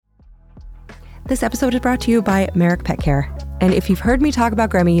This episode is brought to you by Merrick Pet Care. And if you've heard me talk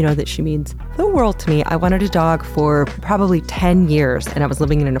about Grammy, you know that she means the world to me. I wanted a dog for probably 10 years, and I was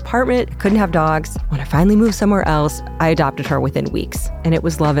living in an apartment, couldn't have dogs. When I finally moved somewhere else, I adopted her within weeks, and it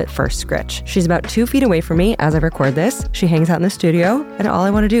was love at first scritch. She's about 2 feet away from me as I record this. She hangs out in the studio, and all I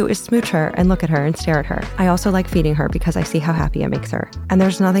want to do is smooch her and look at her and stare at her. I also like feeding her because I see how happy it makes her. And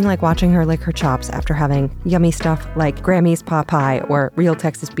there's nothing like watching her lick her chops after having yummy stuff like Grammy's pot pie or real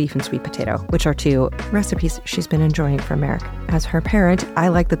Texas beef and sweet potato, which are 2 recipes she's been enjoying from Merrick. As her parent, I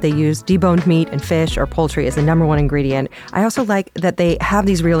like that they use deboned meat and fish or poultry as the #1 ingredient. I also like that they have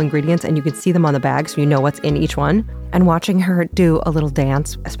these real ingredients and you can see them on the bag so you know what's in each one. And watching her do a little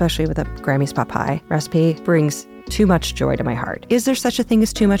dance, especially with a Grammy's pot pie recipe, brings too much joy to my heart. Is there such a thing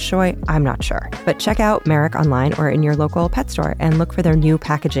as too much joy? I'm not sure. But check out Merrick online or in your local pet store and look for their new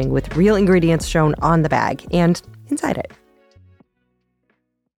packaging with real ingredients shown on the bag and inside it.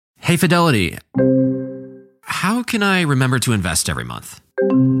 Hey, Fidelity. How can I remember to invest every month?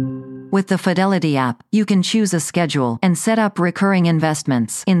 With the Fidelity app, you can choose a schedule and set up recurring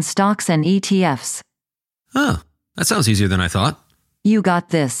investments in stocks and ETFs. Oh, that sounds easier than I thought. You got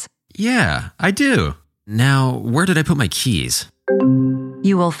this. Yeah, I do. Now, where did I put my keys?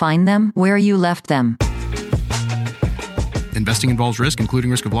 You will find them where you left them. Investing involves risk,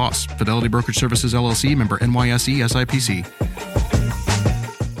 including risk of loss. Fidelity Brokerage Services, LLC, member NYSE, SIPC.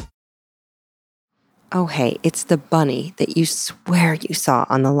 Oh, hey, it's the bunny that you swear you saw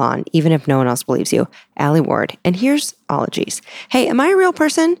on the lawn, even if no one else believes you, Allie Ward. And here's ologies. Hey, am I a real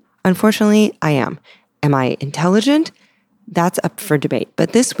person? Unfortunately, I am. Am I intelligent? That's up for debate.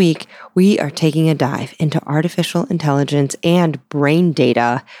 But this week, we are taking a dive into artificial intelligence and brain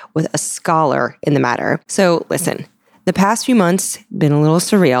data with a scholar in the matter. So listen, the past few months been a little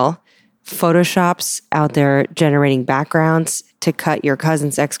surreal. Photoshop's out there generating backgrounds to cut your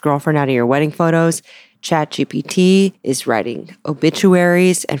cousin's ex-girlfriend out of your wedding photos. ChatGPT is writing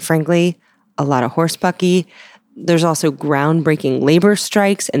obituaries and, frankly, a lot of horsepucky. There's also groundbreaking labor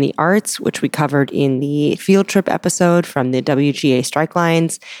strikes in the arts, which we covered in the field trip episode from the WGA strike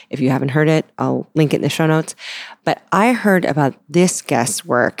lines. If you haven't heard it, I'll link it in the show notes. But I heard about this guest's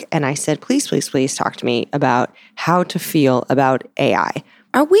work, and I said, please, please, please talk to me about how to feel about AI.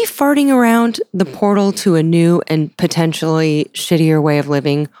 Are we farting around the portal to a new and potentially shittier way of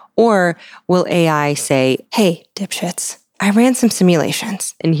living? Or will AI say, hey, dipshits, I ran some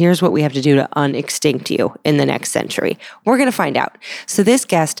simulations, and here's what we have to do to unextinct you in the next century? We're going to find out. So this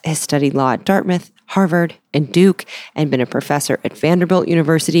guest has studied law at Dartmouth, Harvard, and Duke, and been a professor at Vanderbilt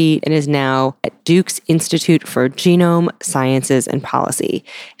University, and is now at Duke's Institute for Genome Sciences and Policy.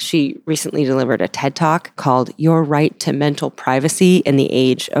 She recently delivered a TED Talk called Your Right to Mental Privacy in the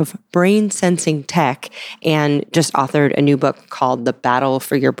Age of Brain Sensing Tech, and just authored a new book called The Battle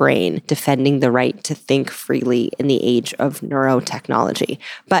for Your Brain, Defending the Right to Think Freely in the Age of Neurotechnology.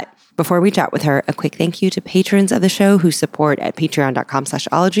 But before we chat with her, a quick thank you to patrons of the show who support at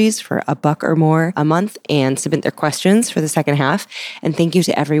patreon.com/ologies for $1 or more a month and submit their questions for the second half. And thank you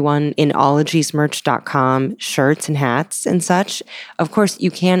to everyone in ologiesmerch.com, shirts and hats and such. Of course,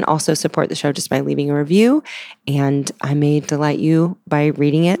 you can also support the show just by leaving a review, and I may delight you by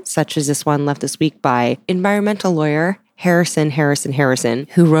reading it, such as this one left this week by environmental lawyer Harrison,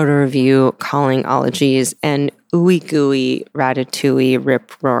 who wrote a review calling ologies an ooey gooey, ratatouille, rip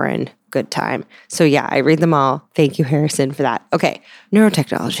roarin' good time. So yeah, I read them all. Thank you, Harrison, for that. Okay,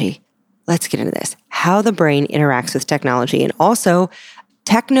 neurotechnology. Let's get into this. How the brain interacts with technology, and also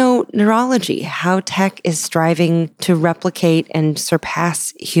techno-neurology, how tech is striving to replicate and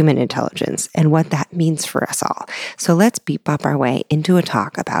surpass human intelligence and what that means for us all. So let's beep up our way into a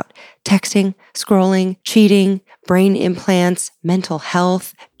talk about texting, scrolling, cheating, brain implants, mental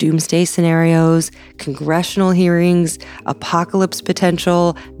health, doomsday scenarios, congressional hearings, apocalypse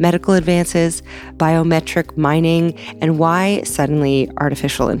potential, medical advances, biometric mining, and why suddenly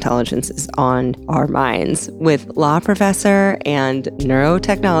artificial intelligence is on our minds with law professor and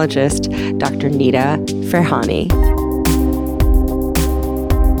neurotechnologist, Dr. Nita Farahany.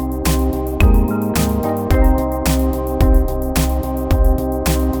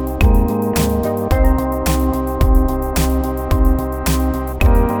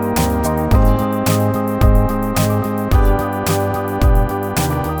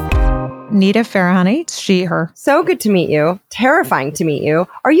 Nita Farahany, she, her. So good to meet you. Terrifying to meet you.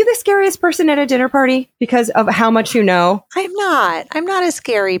 Are you the scariest person at a dinner party because of how much you know? I'm not a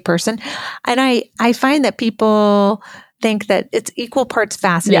scary person. And I find that people think that it's equal parts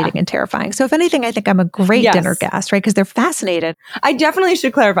fascinating and terrifying. So if anything, I think I'm a great dinner guest, right? Because they're fascinated. I definitely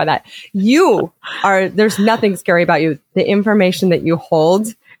should clarify that. There's nothing scary about you. The information that you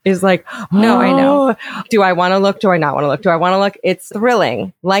hold is like, No, I know. Do I want to look? Do I not want to look? Do I want to look? It's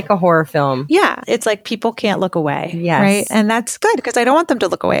thrilling, like a horror film. Yeah. It's like people can't look away. Yes. Right. And that's good because I don't want them to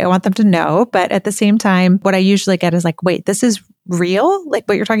look away. I want them to know. But at the same time, what I usually get is like, wait, this is real? Like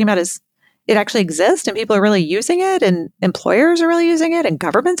what you're talking about is it actually exists and people are really using it and employers are really using it and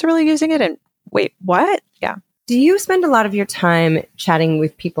governments are really using it. And wait, what? Yeah. Do you spend a lot of your time chatting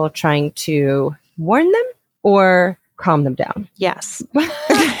with people trying to warn them or calm them down? Yes.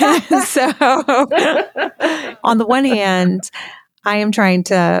 So on the one hand, I am trying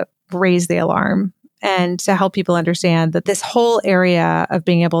to raise the alarm and to help people understand that this whole area of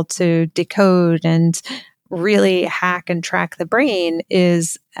being able to decode and really hack and track the brain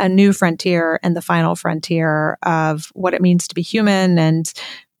is a new frontier and the final frontier of what it means to be human and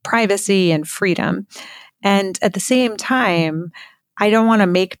privacy and freedom. And at the same time, I don't want to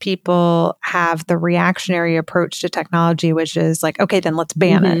make people have the reactionary approach to technology, which is like, okay, then let's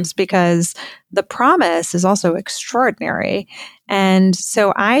ban it, because the promise is also extraordinary. And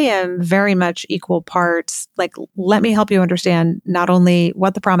so I am very much equal parts, like, let me help you understand not only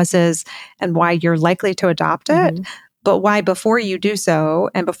what the promise is and why you're likely to adopt it, but why before you do so,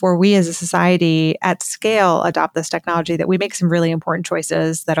 and before we as a society at scale adopt this technology, that we make some really important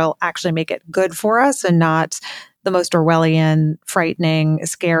choices that'll actually make it good for us and not the most Orwellian, frightening,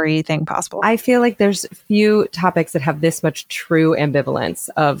 scary thing possible. I feel like there's few topics that have this much true ambivalence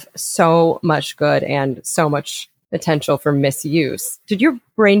of so much good and so much potential for misuse. Did your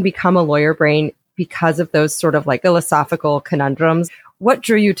brain become a lawyer brain because of those sort of like philosophical conundrums? What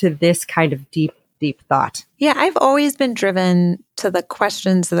drew you to this kind of deep thought? Yeah, I've always been driven to the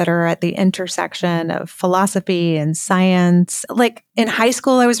questions that are at the intersection of philosophy and science. Like in high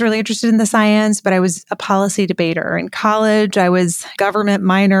school, I was really interested in the science, but I was a policy debater. In college, I was government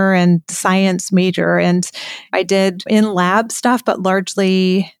minor and science major. And I did in-lab stuff, but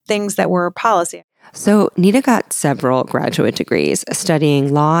largely things that were policy. So Nita got several graduate degrees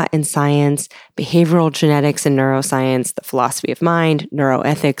studying law and science, behavioral genetics and neuroscience, the philosophy of mind,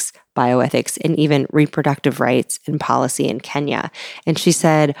 neuroethics, bioethics, and even reproductive rights and policy in Kenya. And she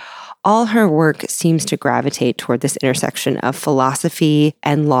said, all her work seems to gravitate toward this intersection of philosophy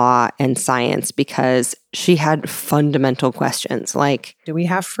and law and science because she had fundamental questions like, do we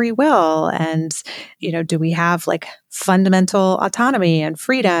have free will? And, do we have like fundamental autonomy and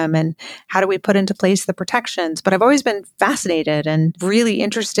freedom? And how do we put into place the protections? But I've always been fascinated and really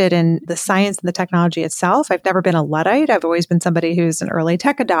interested in the science and the technology itself. I've never been a Luddite. I've always been somebody who's an early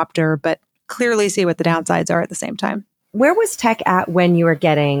tech adopter, but clearly see what the downsides are at the same time. Where was tech at when you were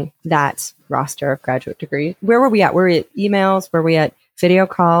getting that roster of graduate degrees? Where were we at? Were we at emails? Were we at video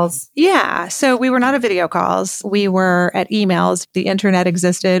calls? Yeah. So we were not at video calls. We were at emails. The internet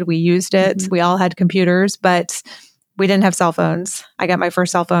existed. We used it. We all had computers, but we didn't have cell phones. I got my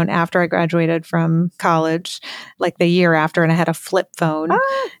first cell phone after I graduated from college, like the year after, and I had a flip phone.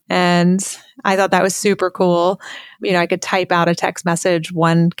 And I thought that was super cool. I could type out a text message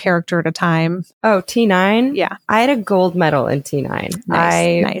one character at a time. Oh, T9? Yeah. I had a gold medal in T9.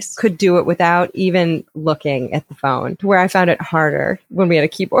 Nice. Could do it without even looking at the phone, to where I found it harder when we had a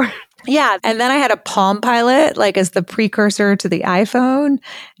keyboard. Yeah. And then I had a Palm Pilot, like as the precursor to the iPhone.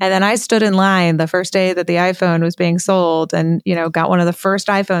 And then I stood in line the first day that the iPhone was being sold and, got one of the first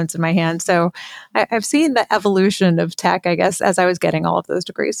iPhones in my hand. So I've seen the evolution of tech, I guess, as I was getting all of those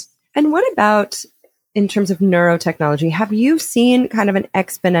degrees. And what about in terms of neurotechnology? Have you seen kind of an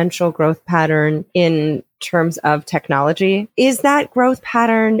exponential growth pattern in terms of technology? Is that growth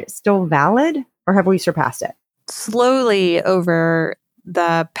pattern still valid or have we surpassed it? Slowly over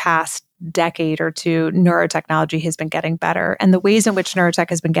the past decade or two, neurotechnology has been getting better. And the ways in which neurotech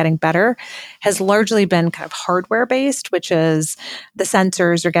has been getting better has largely been kind of hardware based, which is the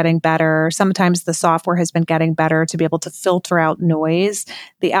sensors are getting better. Sometimes the software has been getting better to be able to filter out noise,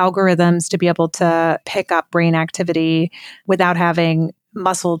 the algorithms to be able to pick up brain activity without having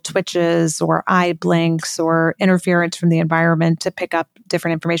muscle twitches or eye blinks or interference from the environment to pick up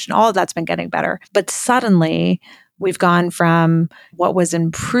different information. All of that's been getting better. But suddenly, we've gone from what was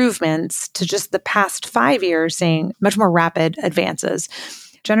improvements to just the past 5 years seeing much more rapid advances.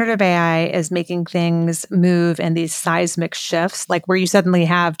 Generative AI is making things move in these seismic shifts, like where you suddenly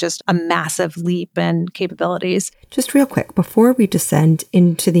have just a massive leap in capabilities. Just real quick, before we descend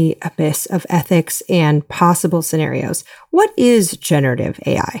into the abyss of ethics and possible scenarios, what is generative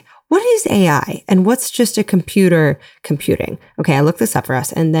AI? What is AI and what's just a computer computing? Okay, I looked this up for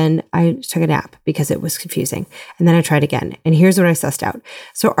us and then I took a nap because it was confusing. And then I tried again. And here's what I sussed out.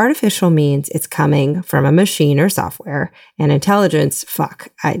 So artificial means it's coming from a machine or software, and intelligence,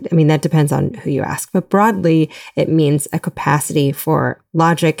 I mean, that depends on who you ask. But broadly, it means a capacity for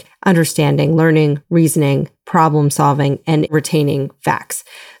logic, understanding, learning, reasoning, problem solving, and retaining facts.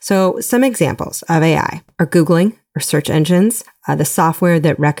 So some examples of AI are Googling or search engines, the software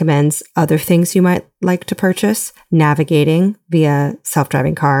that recommends other things you might like to purchase, navigating via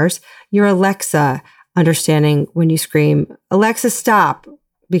self-driving cars, your Alexa, understanding when you scream, Alexa, stop,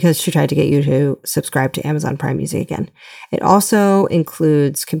 because she tried to get you to subscribe to Amazon Prime Music again. It also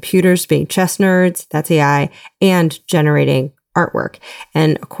includes computers being chess nerds, that's AI, and generating artwork.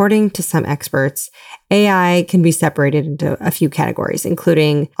 And according to some experts, AI can be separated into a few categories,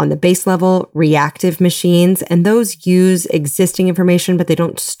 including on the base level, reactive machines, and those use existing information, but they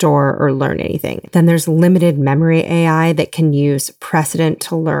don't store or learn anything. Then there's limited memory AI that can use precedent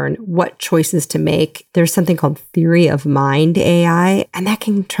to learn what choices to make. There's something called theory of mind AI, and that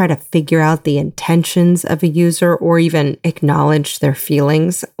can try to figure out the intentions of a user or even acknowledge their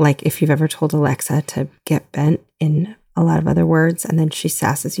feelings. Like if you've ever told Alexa to get bent in a lot of other words, and then she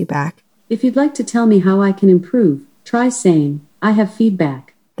sasses you back. If you'd like to tell me how I can improve, try saying, I have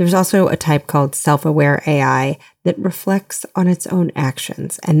feedback. There's also a type called self-aware AI that reflects on its own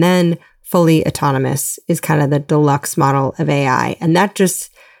actions. And then fully autonomous is kind of the deluxe model of AI. And that does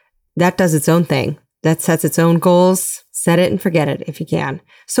its own thing. That sets its own goals. Set it and forget it if you can.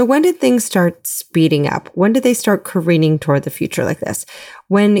 So when did things start speeding up? When did they start careening toward the future like this?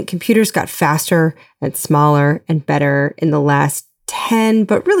 When computers got faster and smaller and better in the last 10,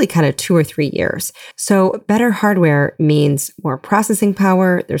 but really kind of 2 or 3 years. So better hardware means more processing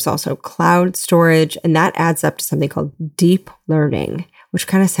power. There's also cloud storage, and that adds up to something called deep learning, which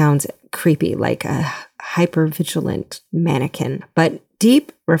kind of sounds creepy, like a hypervigilant mannequin. But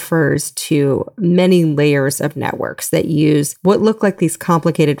deep refers to many layers of networks that use what look like these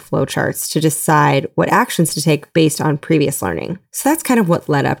complicated flowcharts to decide what actions to take based on previous learning. So that's kind of what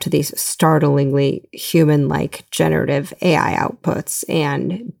led up to these startlingly human-like generative AI outputs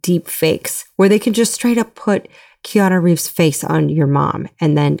and deep fakes, where they can just straight up put Keanu Reeves' face on your mom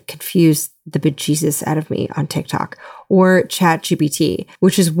and then confuse the bejesus out of me on TikTok, or ChatGPT,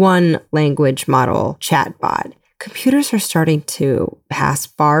 which is one language model chatbot. Computers are starting to pass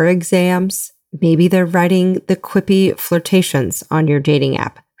bar exams. Maybe they're writing the quippy flirtations on your dating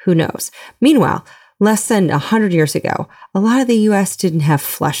app. Who knows? Meanwhile, less than 100 years ago, a lot of the US didn't have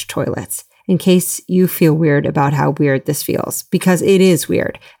flush toilets. In case you feel weird about how weird this feels, because it is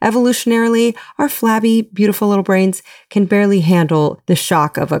weird. Evolutionarily, our flabby, beautiful little brains can barely handle the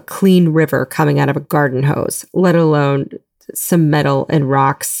shock of a clean river coming out of a garden hose, let alone some metal and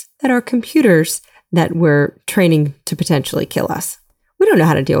rocks that are computers that we're training to potentially kill us. We don't know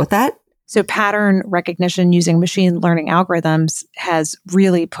how to deal with that. So pattern recognition using machine learning algorithms has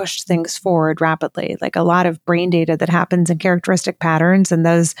really pushed things forward rapidly. Like a lot of brain data that happens in characteristic patterns and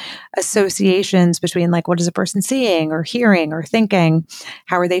those associations between like what is a person seeing or hearing or thinking,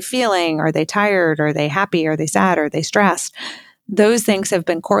 how are they feeling? Are they tired? Are they happy? Are they sad? Are they stressed? Those things have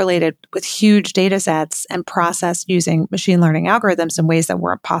been correlated with huge data sets and processed using machine learning algorithms in ways that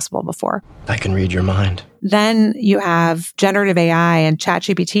weren't possible before. I can read your mind. Then you have generative AI and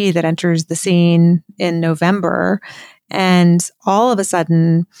ChatGPT that enters the scene in November. And all of a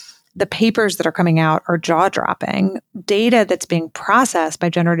sudden, the papers that are coming out are jaw-dropping. Data that's being processed by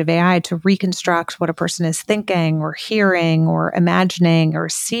generative AI to reconstruct what a person is thinking or hearing or imagining or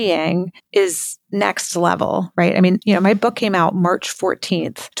seeing is next level, right? I mean, my book came out March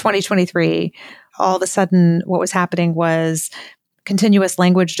 14th, 2023. All of a sudden, what was happening was continuous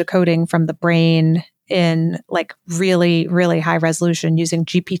language decoding from the brain in like really, really high resolution using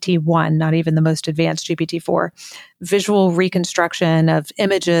GPT-1, not even the most advanced GPT-4, visual reconstruction of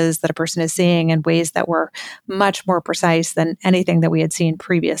images that a person is seeing in ways that were much more precise than anything that we had seen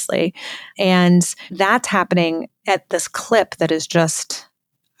previously. And that's happening at this clip that is just,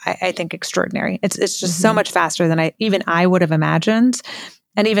 I think, extraordinary. It's just so much faster than I would have imagined.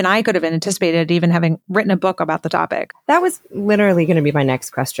 And even I could have anticipated, even having written a book about the topic. That was literally going to be my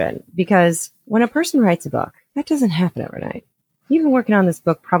next question, because when a person writes a book, that doesn't happen overnight. You've been working on this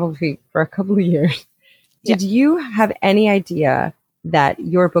book probably for a couple of years. Did you have any idea that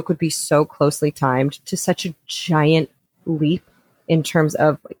your book would be so closely timed to such a giant leap in terms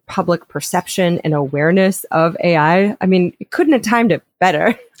of like, public perception and awareness of AI? I mean, you couldn't have timed it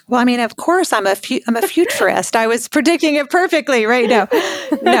better. Well, I mean, of course, I'm a futurist. I was predicting it perfectly, right?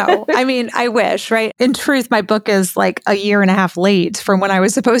 No. I mean, I wish, right? In truth, my book is like a year and a half late from when I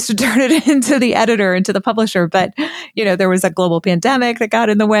was supposed to turn it into the editor, into the publisher. But, there was a global pandemic that got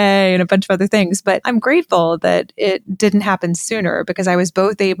in the way and a bunch of other things. But I'm grateful that it didn't happen sooner, because I was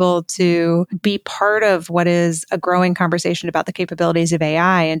both able to be part of what is a growing conversation about the capabilities of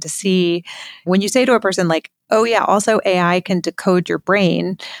AI and to see when you say to a person like, oh yeah, also AI can decode your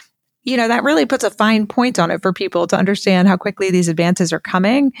brain, that really puts a fine point on it for people to understand how quickly these advances are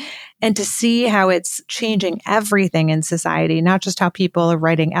coming and to see how it's changing everything in society, not just how people are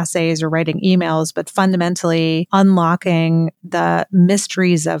writing essays or writing emails, but fundamentally unlocking the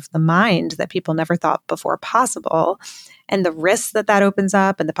mysteries of the mind that people never thought before possible. And the risks that opens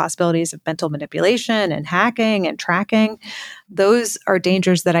up and the possibilities of mental manipulation and hacking and tracking, those are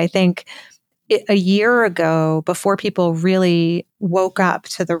dangers that I think a year ago, before people really woke up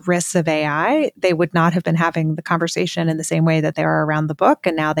to the risks of AI, they would not have been having the conversation in the same way that they are around the book.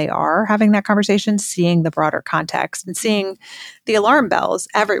 And now they are having that conversation, seeing the broader context and seeing the alarm bells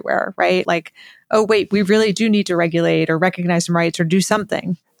everywhere, right? Like, oh, wait, we really do need to regulate or recognize some rights or do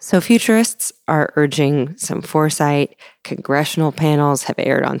something. So futurists are urging some foresight. Congressional panels have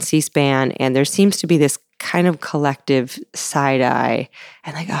aired on C-SPAN, and there seems to be this kind of collective side eye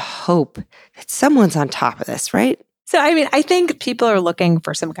and like a hope that someone's on top of this, right? So, I think people are looking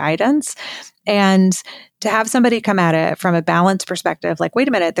for some guidance, and to have somebody come at it from a balanced perspective, like, wait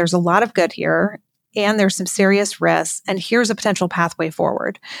a minute, there's a lot of good here and there's some serious risks, and here's a potential pathway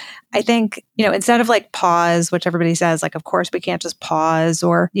forward. I think, instead of like pause, which everybody says, like, of course we can't just pause,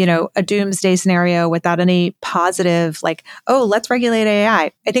 or, a doomsday scenario without any positive, like, oh, let's regulate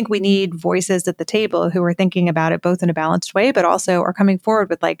AI. I think we need voices at the table who are thinking about it both in a balanced way, but also are coming forward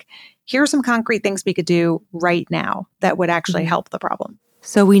with like, here are some concrete things we could do right now that would actually help the problem.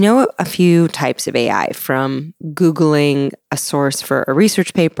 So we know a few types of AI, from Googling a source for a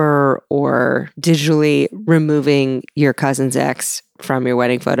research paper or digitally removing your cousin's ex from your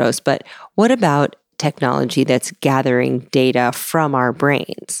wedding photos. But what about technology that's gathering data from our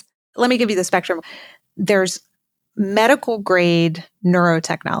brains? Let me give you the spectrum. There's medical grade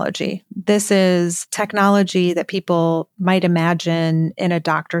neurotechnology. This is technology that people might imagine in a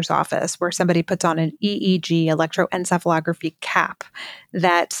doctor's office, where somebody puts on an EEG, electroencephalography cap,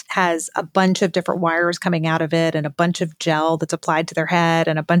 that has a bunch of different wires coming out of it and a bunch of gel that's applied to their head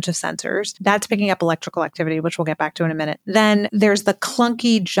and a bunch of sensors. That's picking up electrical activity, which we'll get back to in a minute. Then there's the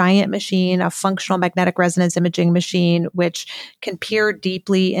clunky giant machine, a functional magnetic resonance imaging machine, which can peer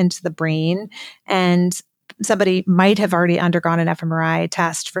deeply into the brain, and somebody might have already undergone an fMRI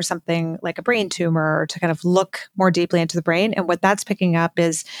test for something like a brain tumor to kind of look more deeply into the brain. And what that's picking up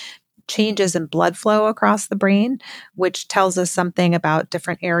is changes in blood flow across the brain, which tells us something about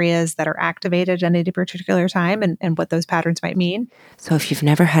different areas that are activated at any particular time and what those patterns might mean. So if you've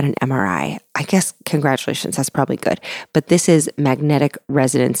never had an MRI, I guess congratulations, that's probably good. But this is magnetic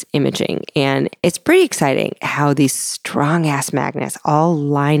resonance imaging. And it's pretty exciting how these strong ass magnets all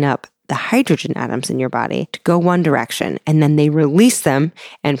line up the hydrogen atoms in your body to go one direction, and then they release them,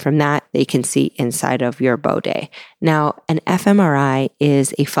 and from that they can see inside of your body. Now, an fMRI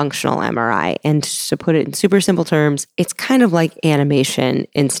is a functional MRI, and to put it in super simple terms, it's kind of like animation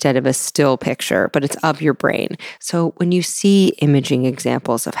instead of a still picture, but it's of your brain. So when you see imaging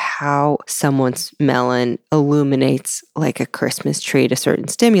examples of how someone's melon illuminates like a Christmas tree to certain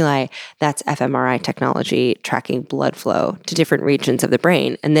stimuli, that's fMRI technology tracking blood flow to different regions of the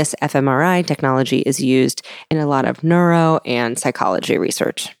brain. And this fMRI technology is used in a lot of neuro and psychology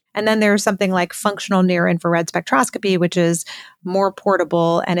research. And then there's something like functional near-infrared spectroscopy, which is more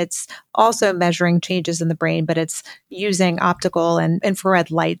portable, and it's also measuring changes in the brain, but it's using optical and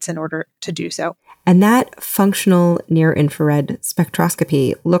infrared lights in order to do so. And that functional near-infrared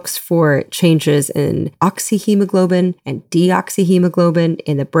spectroscopy looks for changes in oxyhemoglobin and deoxyhemoglobin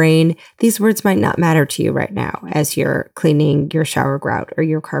in the brain. These words might not matter to you right now as you're cleaning your shower grout or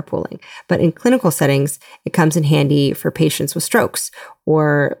you're carpooling. But in clinical settings, it comes in handy for patients with strokes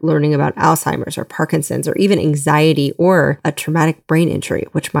or learning about Alzheimer's or Parkinson's or even anxiety or a traumatic brain injury,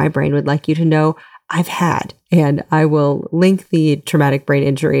 which my brain would like you to know I've had. And I will link the traumatic brain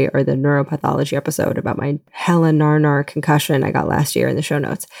injury or the neuropathology episode about my hella nar concussion I got last year in the show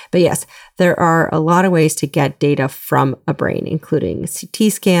notes. But yes, there are a lot of ways to get data from a brain, including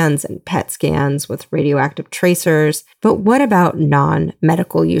CT scans and PET scans with radioactive tracers. But what about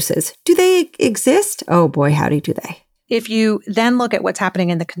non-medical uses? Do they exist? Oh boy, howdy do they. If you then look at what's happening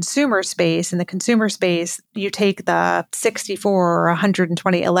in the consumer space, you take the 64 or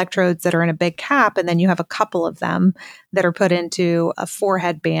 120 electrodes that are in a big cap, and then you have a couple of them that are put into a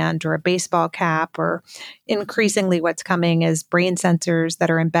forehead band or a baseball cap, or increasingly what's coming is brain sensors that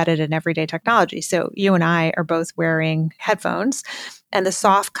are embedded in everyday technology. So you and I are both wearing headphones, and the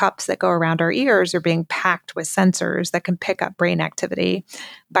soft cups that go around our ears are being packed with sensors that can pick up brain activity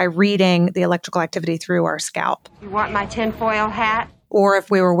by reading the electrical activity through our scalp. You want my tinfoil hat? or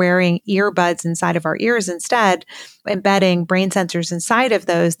if we were wearing earbuds inside of our ears instead, embedding brain sensors inside of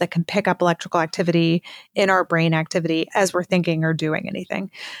those that can pick up electrical activity in our brain activity as we're thinking or doing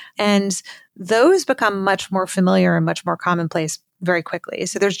anything. And those become much more familiar and much more commonplace very quickly.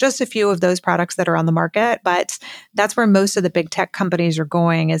 So there's just a few of those products that are on the market, but that's where most of the big tech companies are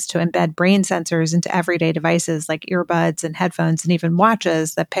going, is to embed brain sensors into everyday devices like earbuds and headphones and even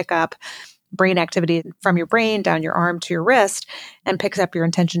watches that pick up brain activity from your brain down your arm to your wrist and picks up your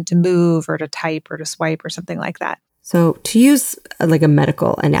intention to move or to type or to swipe or something like that. So to use like a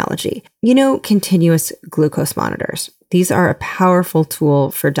medical analogy, continuous glucose monitors. These are a powerful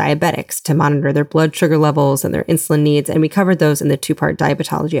tool for diabetics to monitor their blood sugar levels and their insulin needs. And we covered those in the 2-part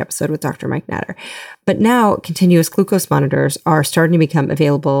diabetology episode with Dr. Mike Natter. But now continuous glucose monitors are starting to become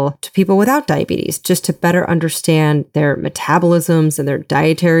available to people without diabetes, just to better understand their metabolisms and their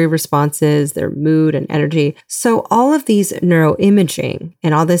dietary responses, their mood and energy. So all of these neuroimaging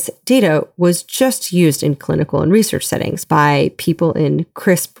and all this data was just used in clinical and research settings by people in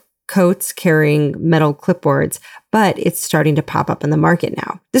crisp coats carrying metal clipboards, but it's starting to pop up in the market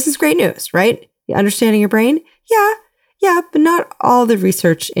now. This is great news, right? Understanding your brain? Yeah, but not all the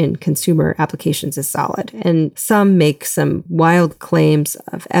research in consumer applications is solid. And some make some wild claims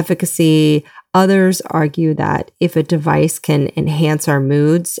of efficacy. Others argue that if a device can enhance our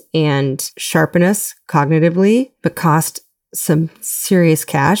moods and sharpen us cognitively, but cost some serious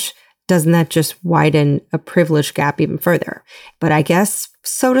cash, doesn't that just widen a privilege gap even further? But I guess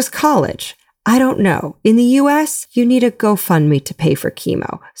so does college. I don't know. In the US, you need a GoFundMe to pay for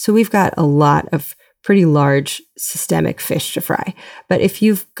chemo. So we've got a lot of pretty large systemic fish to fry. But if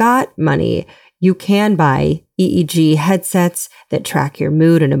you've got money, you can buy EEG headsets that track your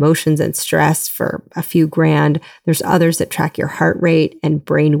mood and emotions and stress for a few grand. There's others that track your heart rate and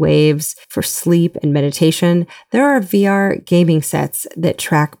brain waves for sleep and meditation. There are VR gaming sets that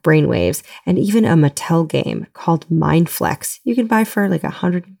track brain waves, and even a Mattel game called MindFlex you can buy for like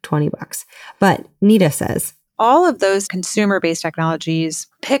 $120. But Nita says, all of those consumer-based technologies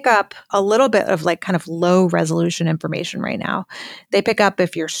pick up a little bit of like kind of low resolution information right now. They pick up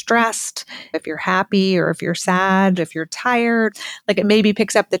if you're stressed, if you're happy, or if you're sad, if you're tired. Like it maybe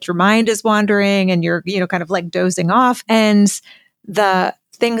picks up that your mind is wandering and you're, kind of like dozing off. And the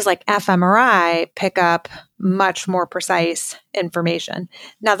things like fMRI pick up much more precise information.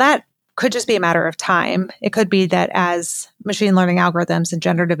 Now that could just be a matter of time. It could be that as machine learning algorithms and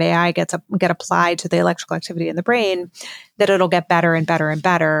generative AI get applied to the electrical activity in the brain, that it'll get better and better and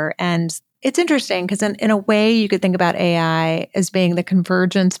better. And it's interesting because in a way, you could think about AI as being the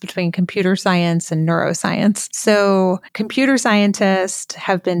convergence between computer science and neuroscience. So computer scientists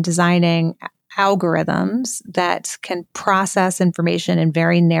have been designing algorithms that can process information in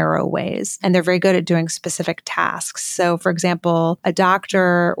very narrow ways. And they're very good at doing specific tasks. So, for example, a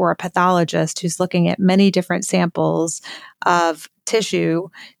doctor or a pathologist who's looking at many different samples of tissue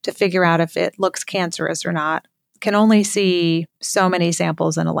to figure out if it looks cancerous or not can only see so many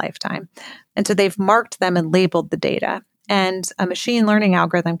samples in a lifetime. And so they've marked them and labeled the data. And a machine learning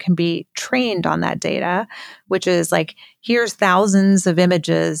algorithm can be trained on that data, which is like, here's thousands of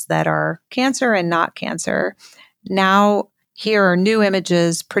images that are cancer and not cancer. Now, here are new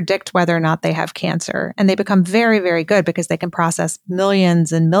images, predict whether or not they have cancer. And they become very, very good because they can process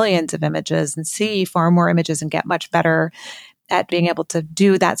millions and millions of images and see far more images and get much better at being able to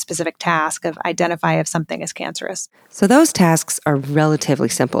do that specific task of identify if something is cancerous. So those tasks are relatively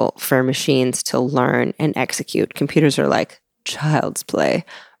simple for machines to learn and execute. Computers are like child's play.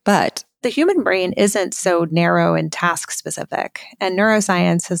 But the human brain isn't so narrow and task specific. And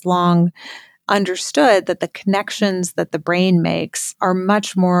neuroscience has long understood that the connections that the brain makes are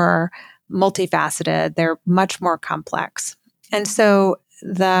much more multifaceted. They're much more complex. And so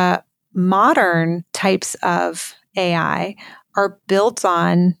the modern types of AI are built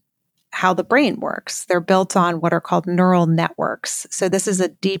on how the brain works. They're built on what are called neural networks. So this is a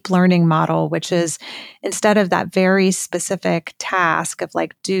deep learning model, which is instead of that very specific task of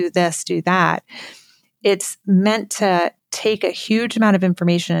like, do this, do that, it's meant to take a huge amount of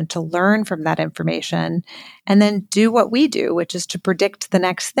information and to learn from that information and then do what we do, which is to predict the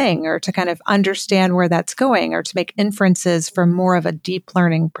next thing or to kind of understand where that's going or to make inferences from more of a deep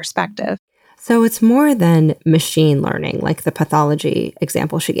learning perspective. So it's more than machine learning, like the pathology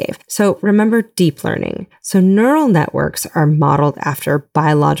example she gave. So remember deep learning. So neural networks are modeled after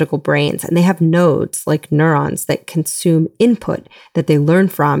biological brains, and they have nodes like neurons that consume input that they learn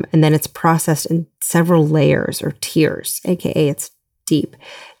from, and then it's processed in several layers or tiers, aka it's deep,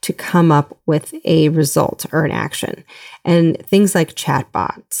 to come up with a result or an action. And things like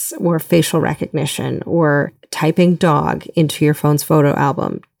chatbots or facial recognition or typing dog into your phone's photo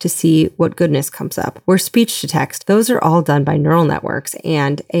album to see what goodness comes up, or speech to text. Those are all done by neural networks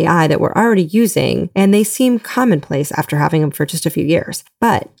and AI that we're already using, and they seem commonplace after having them for just a few years.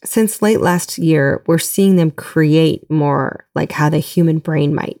 But since late last year, we're seeing them create more like how the human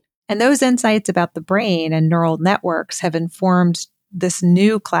brain might. And those insights about the brain and neural networks have informed this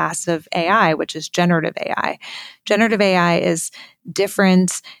new class of AI, which is generative AI. Generative AI is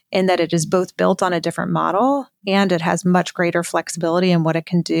different in that it is both built on a different model and it has much greater flexibility in what it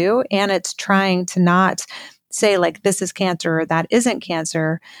can do. And it's trying to not say like, this is cancer or that isn't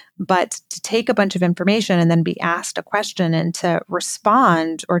cancer, but to take a bunch of information and then be asked a question and to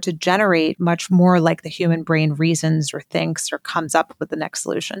respond or to generate much more like the human brain reasons or thinks or comes up with the next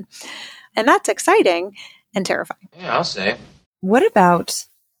solution. And that's exciting and terrifying. Yeah, I'll say. What about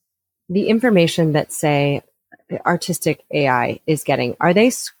the information that, say, artistic AI is getting? Are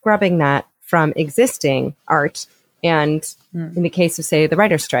they scrubbing that from existing art? And in the case of, say, the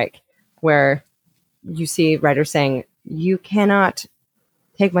writer's strike, where you see writers saying, you cannot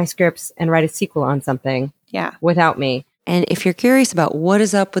take my scripts and write a sequel on something without me. And if you're curious about what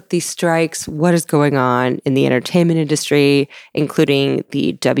is up with these strikes, what is going on in the entertainment industry, including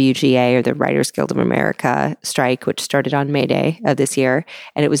the WGA or the Writers Guild of America strike, which started on May Day of this year,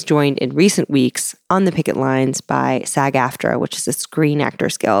 and it was joined in recent weeks on the picket lines by SAG-AFTRA, which is the Screen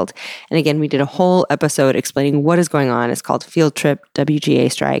Actors Guild. And again, we did a whole episode explaining what is going on. It's called Field Trip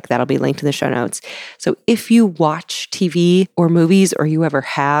WGA Strike. That'll be linked in the show notes. So if you watch TV or movies, or you ever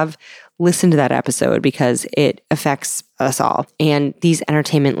have, listen to that episode because it affects us all. And these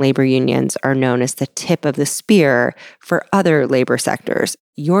entertainment labor unions are known as the tip of the spear for other labor sectors.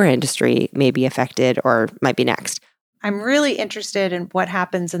 Your industry may be affected or might be next. I'm really interested in what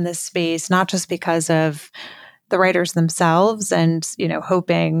happens in this space, not just because of the writers themselves and,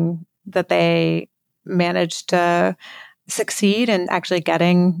 hoping that they manage to succeed in actually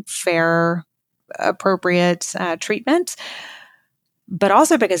getting fair, appropriate treatment, but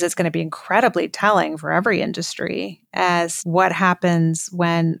also because it's going to be incredibly telling for every industry as what happens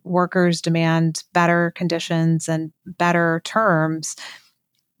when workers demand better conditions and better terms.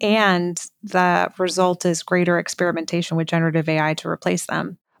 And the result is greater experimentation with generative AI to replace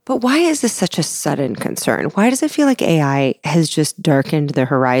them. But why is this such a sudden concern? Why does it feel like AI has just darkened the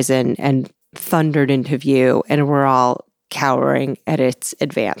horizon and thundered into view and we're all cowering at its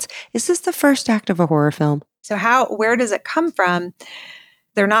advance? Is this the first act of a horror film? So where does it come from?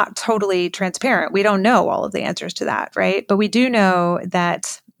 They're not totally transparent. We don't know all of the answers to that, right? But we do know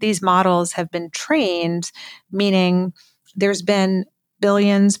that these models have been trained, meaning there's been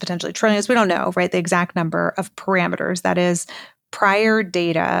billions, potentially trillions, we don't know, right, the exact number of parameters. That is prior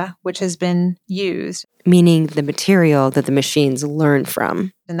data, which has been used. Meaning the material that the machines learn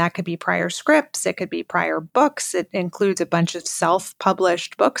from. And that could be prior scripts. It could be prior books. It includes a bunch of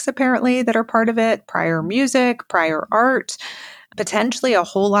self-published books, apparently, that are part of it, prior music, prior art, potentially a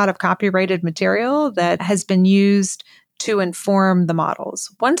whole lot of copyrighted material that has been used to inform the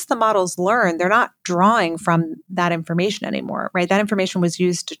models. Once the models learn, they're not drawing from that information anymore, right? That information was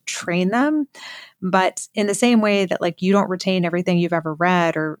used to train them. But in the same way that like you don't retain everything you've ever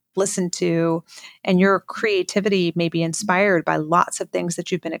read or listened to, and your creativity may be inspired by lots of things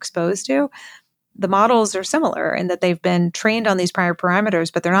that you've been exposed to, the models are similar in that they've been trained on these prior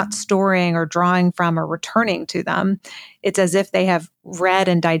parameters, but they're not storing or drawing from or returning to them. It's as if they have read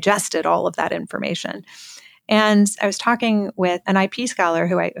and digested all of that information. And I was talking with an IP scholar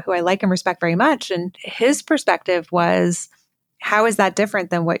who I like and respect very much, and his perspective was, how is that different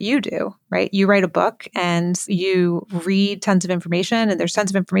than what you do, right? You write a book and you read tons of information, and there's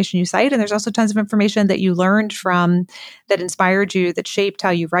tons of information you cite, and there's also tons of information that you learned from, that inspired you, that shaped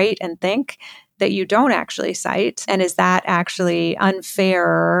how you write and think, that you don't actually cite. And is that actually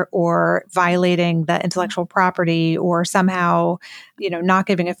unfair or violating the intellectual property or somehow, not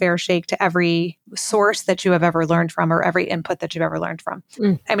giving a fair shake to every source that you have ever learned from or every input that you've ever learned from?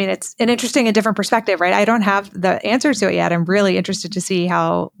 I mean, it's an interesting and different perspective, right? I don't have the answers to it yet. I'm really interested to see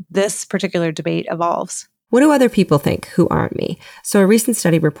how this particular debate evolves. What do other people think who aren't me? So a recent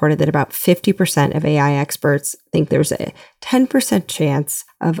study reported that about 50% of AI experts think there's a 10% chance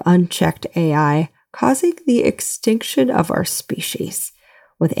of unchecked AI causing the extinction of our species,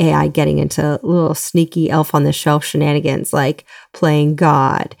 with AI getting into little sneaky elf on the shelf shenanigans like playing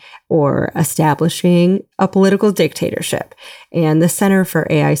God or establishing a political dictatorship. And the Center for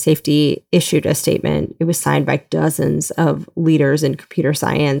AI Safety issued a statement. It was signed by dozens of leaders in computer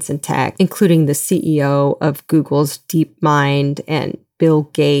science and tech, including the CEO of Google's DeepMind and Bill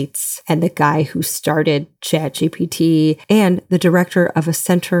Gates and the guy who started ChatGPT and the director of a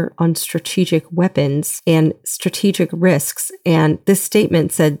Center on Strategic Weapons and Strategic Risks. And this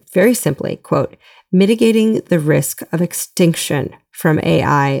statement said very simply, quote, mitigating the risk of extinction from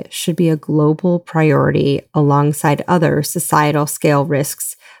AI should be a global priority alongside other societal scale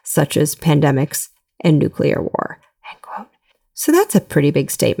risks such as pandemics and nuclear war. End quote. So that's a pretty big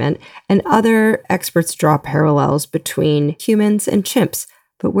statement. And other experts draw parallels between humans and chimps,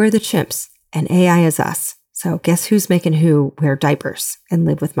 but we're the chimps and AI is us. So guess who's making who wear diapers and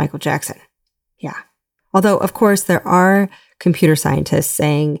live with Michael Jackson? Yeah. Although, of course, there are computer scientists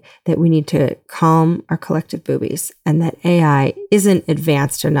saying that we need to calm our collective boobies and that AI isn't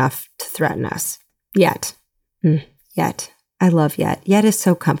advanced enough to threaten us. Yet. Yet. I love yet. Yet is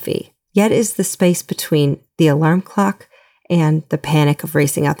so comfy. Yet is the space between the alarm clock and the panic of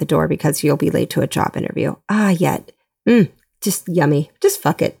racing out the door because you'll be late to a job interview. Yet. Just yummy. Just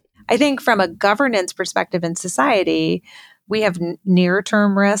fuck it. I think from a governance perspective in society, we have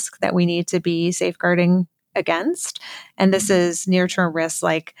near-term risk that we need to be safeguarding against. And this is near-term risks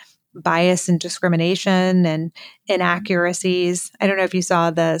like bias and discrimination and inaccuracies. I don't know if you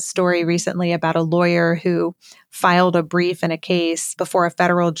saw the story recently about a lawyer who filed a brief in a case before a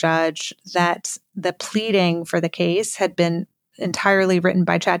federal judge that the pleading for the case had been entirely written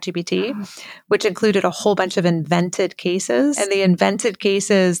by ChatGPT, which included a whole bunch of invented cases. And the invented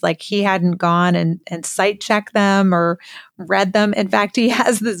cases, like he hadn't gone and site checked them or read them. In fact, he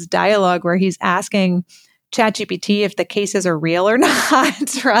has this dialogue where he's asking ChatGPT if the cases are real or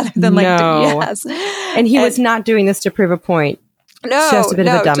not, rather than yes. And he was not doing this to prove a point. No, just a bit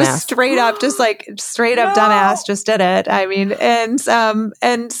of a dumbass. Just straight up dumbass, just did it. I mean, and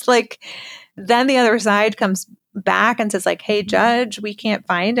like, then the other side comes back and says like, hey, judge, we can't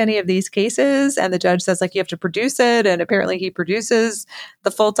find any of these cases. And the judge says like, you have to produce it. And apparently he produces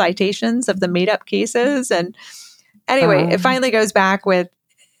the full citations of the made up cases. And anyway, it finally goes back with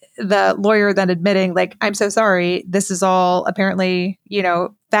the lawyer then admitting like, I'm so sorry. This is all apparently,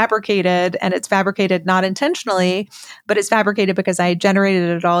 fabricated, and it's fabricated not intentionally, but it's fabricated because I generated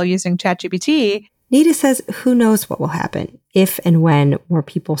it all using ChatGPT. Nita says, who knows what will happen if and when more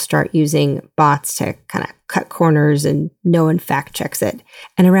people start using bots to kind of cut corners and no one fact checks it.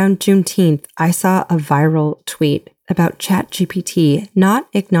 And around Juneteenth, I saw a viral tweet about ChatGPT not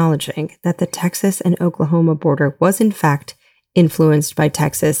acknowledging that the Texas and Oklahoma border was in fact influenced by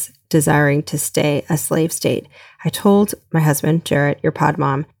Texas desiring to stay a slave state. I told my husband, Jarrett, your pod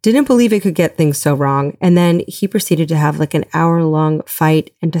mom, didn't believe it could get things so wrong. And then he proceeded to have like an hour-long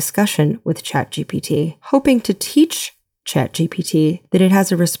fight and discussion with ChatGPT, hoping to teach ChatGPT that it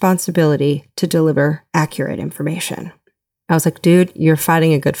has a responsibility to deliver accurate information. I was like, dude, you're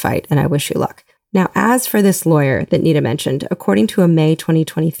fighting a good fight, and I wish you luck. Now, as for this lawyer that Nita mentioned, according to a May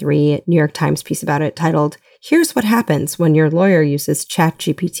 2023 New York Times piece about it titled, Here's What Happens When Your Lawyer Uses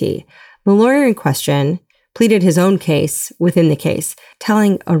ChatGPT, the lawyer in question pleaded his own case within the case,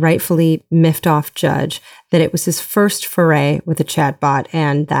 telling a rightfully miffed-off judge that it was his first foray with a chatbot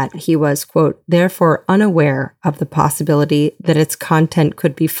and that he was, quote, therefore unaware of the possibility that its content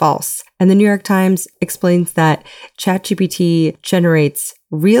could be false. And the New York Times explains that ChatGPT generates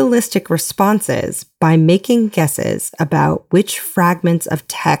realistic responses by making guesses about which fragments of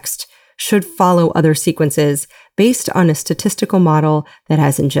text should follow other sequences based on a statistical model that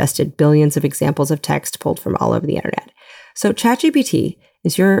has ingested billions of examples of text pulled from all over the internet. So ChatGPT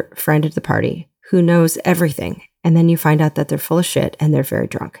is your friend at the party who knows everything, and then you find out that they're full of shit and they're very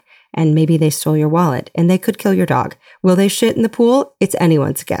drunk, and maybe they stole your wallet and they could kill your dog. Will they shit in the pool? It's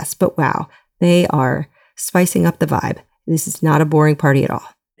anyone's guess, but wow, they are spicing up the vibe. This is not a boring party at all.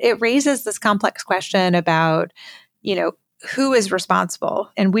 It raises this complex question about, who is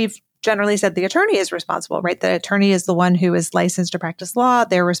responsible? And we've generally said the attorney is responsible, right? The attorney is the one who is licensed to practice law.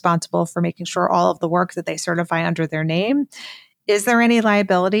 They're responsible for making sure all of the work that they certify under their name. Is there any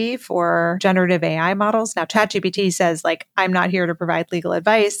liability for generative AI models? Now, ChatGPT says, I'm not here to provide legal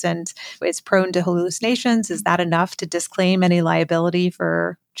advice and it's prone to hallucinations. Is that enough to disclaim any liability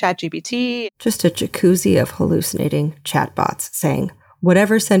for ChatGPT? Just a jacuzzi of hallucinating chatbots saying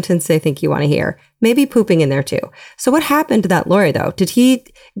whatever sentence they think you want to hear, maybe pooping in there too. So what happened to that lawyer though? Did he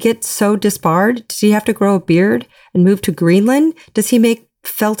get so disbarred? Did he have to grow a beard and move to Greenland? Does he make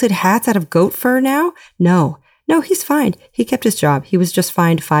felted hats out of goat fur now? No, he's fine. He kept his job. He was just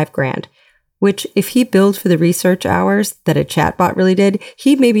fined $5,000. which if he billed for the research hours that a chatbot really did,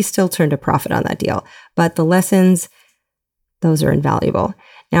 he maybe still turned a profit on that deal. But the lessons, those are invaluable.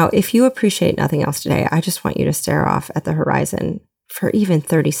 Now, if you appreciate nothing else today, I just want you to stare off at the horizon for even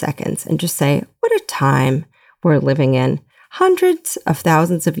 30 seconds and just say, what a time we're living in. Hundreds of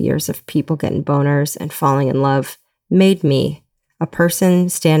thousands of years of people getting boners and falling in love made me a person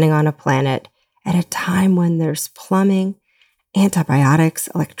standing on a planet at a time when there's plumbing, antibiotics,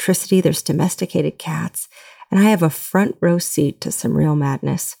 electricity, there's domesticated cats, and I have a front row seat to some real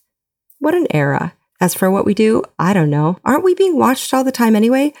madness. What an era. As for what we do, I don't know. Aren't we being watched all the time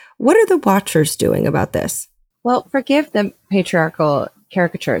anyway? What are the watchers doing about this? Well, forgive the patriarchal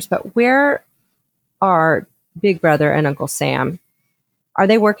caricatures, but where are Big Brother and Uncle Sam? Are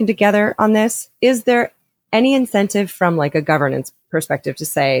they working together on this? Is there any incentive from like a governance perspective to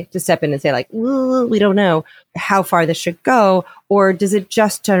step in and say like, we don't know how far this should go? Or does it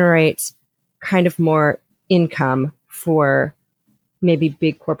just generate kind of more income for maybe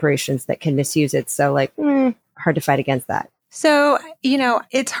big corporations that can misuse it? So like, hard to fight against that. So,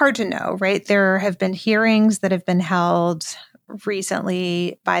 it's hard to know, right? There have been hearings that have been held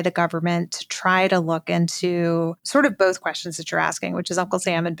recently by the government to try to look into sort of both questions that you're asking, which is Uncle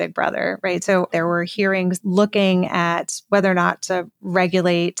Sam and Big Brother, right? So there were hearings looking at whether or not to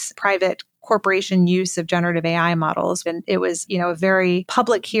regulate private corporation use of generative AI models. And it was, a very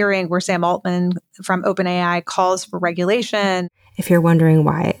public hearing where Sam Altman from OpenAI calls for regulation. If you're wondering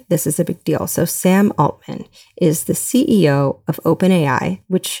why this is a big deal, so Sam Altman is the CEO of OpenAI,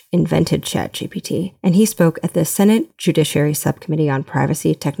 which invented ChatGPT, and he spoke at the Senate Judiciary Subcommittee on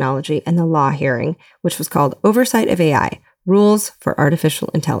Privacy, Technology, and the Law hearing, which was called Oversight of AI, Rules for Artificial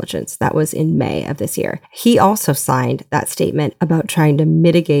Intelligence. That was in May of this year. He also signed that statement about trying to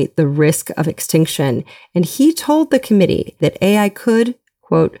mitigate the risk of extinction, and he told the committee that AI could,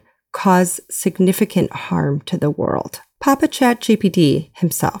 quote, cause significant harm to the world. Papa ChatGPT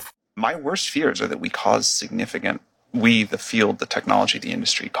himself. My worst fears are that the field, the technology, the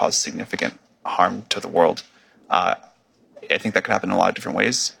industry, cause significant harm to the world. I think that could happen in a lot of different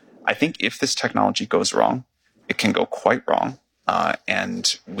ways. I think if this technology goes wrong, it can go quite wrong.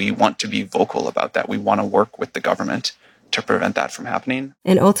 And we want to be vocal about that. We want to work with the government to prevent that from happening.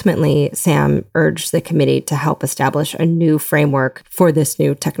 And ultimately, Sam urged the committee to help establish a new framework for this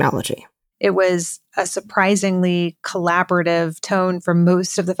new technology. It was a surprisingly collaborative tone from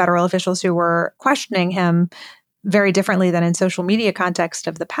most of the federal officials who were questioning him, very differently than in social media context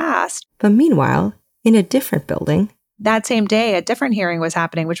of the past. But meanwhile, in a different building, that same day, a different hearing was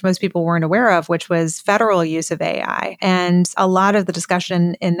happening, which most people weren't aware of, which was federal use of AI. And a lot of the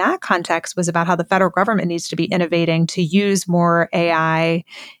discussion in that context was about how the federal government needs to be innovating to use more AI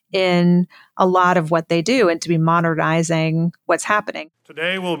in a lot of what they do and to be modernizing what's happening.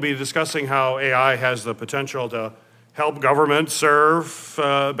 Today, we'll be discussing how AI has the potential to help government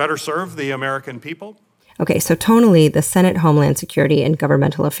better serve the American people. Okay, so tonally, the Senate Homeland Security and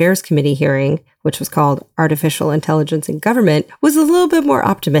Governmental Affairs Committee hearing, which was called Artificial Intelligence in Government, was a little bit more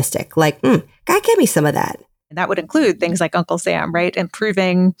optimistic. Like, God, give me some of that. And that would include things like Uncle Sam, right?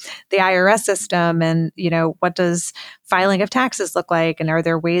 Improving the IRS system and, what does filing of taxes look like? And are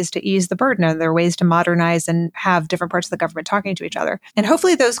there ways to ease the burden? Are there ways to modernize and have different parts of the government talking to each other? And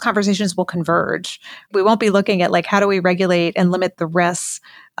hopefully those conversations will converge. We won't be looking at how do we regulate and limit the risks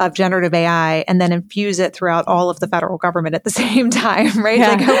of generative AI and then infuse it throughout all of the federal government at the same time, right?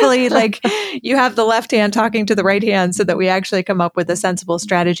 Yeah. Hopefully you have the left hand talking to the right hand so that we actually come up with a sensible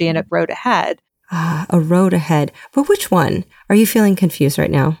strategy and a road ahead. A road ahead. But which one? Are you feeling confused right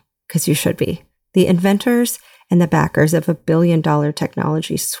now? Because you should be. The inventors and the backers of $1 billion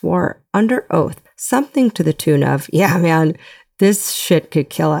technology swore under oath something to the tune of, yeah, man, this shit could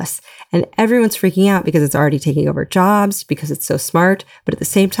kill us. And everyone's freaking out because it's already taking over jobs, because it's so smart. But at the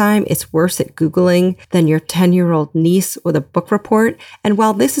same time, it's worse at Googling than your 10-year-old niece with a book report. And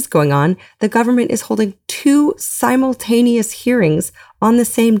while this is going on, the government is holding 2 simultaneous hearings on the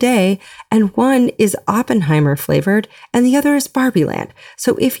same day, and one is Oppenheimer flavored and the other is Barbie Land.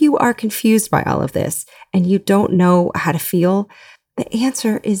 So if you are confused by all of this and you don't know how to feel, the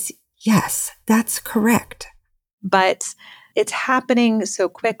answer is yes, that's correct. But it's happening so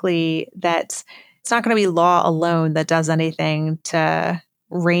quickly that it's not going to be law alone that does anything to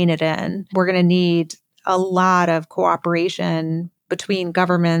rein it in. We're going to need a lot of cooperation between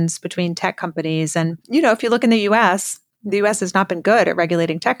governments, between tech companies. And, if you look in the US has not been good at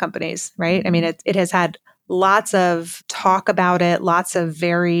regulating tech companies, right? I mean, it has had lots of talk about it, lots of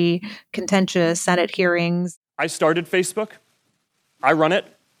very contentious Senate hearings. I started Facebook, I run it,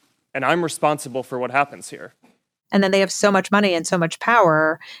 and I'm responsible for what happens here. And then they have so much money and so much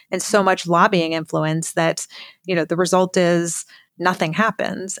power and so much lobbying influence that, the result is nothing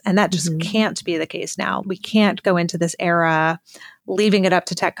happens. And that just can't be the case now. We can't go into this era leaving it up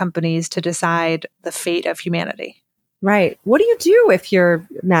to tech companies to decide the fate of humanity. Right. What do you do if you're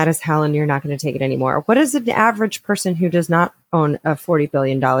mad as hell and you're not going to take it anymore? What does an average person who does not own a $40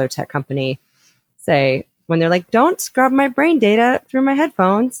 billion tech company say when they're like, don't scrub my brain data through my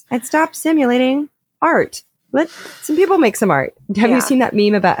headphones and stop simulating art? Let some people make some art. Have you seen that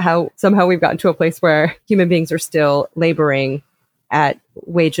meme about how somehow we've gotten to a place where human beings are still laboring at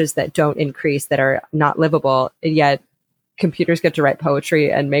wages that don't increase, that are not livable, and yet computers get to write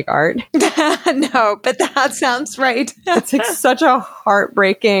poetry and make art? No, but that sounds right. It's like such a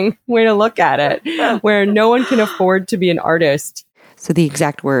heartbreaking way to look at it, where no one can afford to be an artist. So the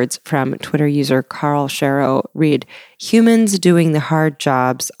exact words from Twitter user Carl Sharrow read, "Humans doing the hard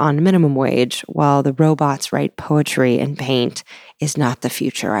jobs on minimum wage while the robots write poetry and paint is not the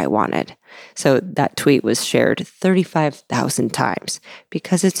future I wanted." So that tweet was shared 35,000 times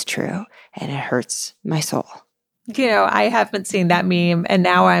because it's true and it hurts my soul. I haven't seen that meme and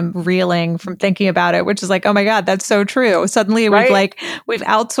now I'm reeling from thinking about it, which is like, oh my God, that's so true. Suddenly we've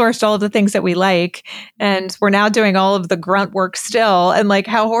outsourced all of the things that we like and we're now doing all of the grunt work still. And like,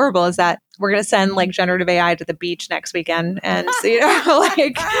 how horrible is that? We're going to send like generative AI to the beach next weekend and,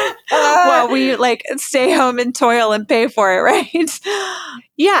 while we like stay home and toil and pay for it. Right.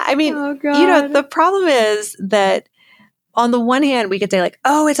 Yeah. I mean, the problem is that on the one hand, we could say like,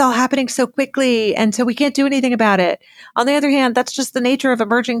 oh, it's all happening so quickly. And so we can't do anything about it. On the other hand, that's just the nature of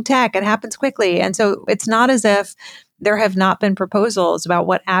emerging tech. It happens quickly. And so it's not as if there have not been proposals about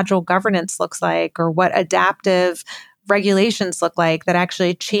what agile governance looks like or what adaptive regulations look like that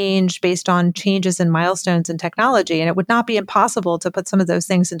actually change based on changes in milestones in technology. And it would not be impossible to put some of those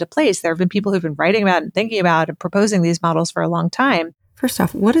things into place. There have been people who've been writing about and thinking about and proposing these models for a long time. First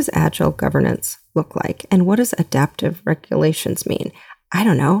off, what does agile governance look like? And what does adaptive regulations mean? I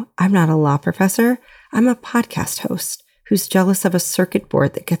don't know. I'm not a law professor. I'm a podcast host who's jealous of a circuit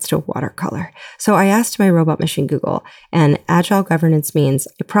board that gets to watercolor. So I asked my robot machine Google, and agile governance means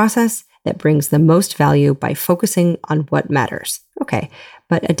a process that brings the most value by focusing on what matters. Okay,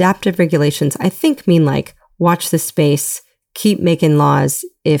 but adaptive regulations, I think, mean like watch this space, keep making laws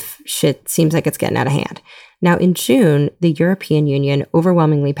if shit seems like it's getting out of hand. Now, in June, the European Union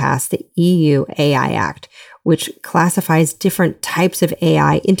overwhelmingly passed the EU AI Act, which classifies different types of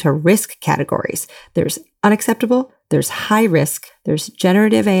AI into risk categories. There's unacceptable, there's high risk, there's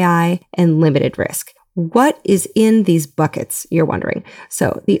generative AI, and limited risk. What is in these buckets, you're wondering?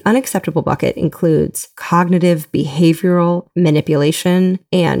 So the unacceptable bucket includes cognitive behavioral manipulation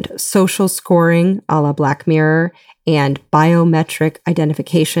and social scoring a la Black Mirror and biometric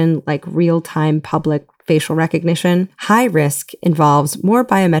identification like real-time public facial recognition. High risk involves more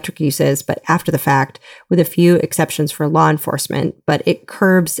biometric uses, but after the fact, with a few exceptions for law enforcement, but it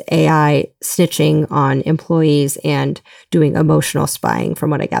curbs AI snitching on employees and doing emotional spying, from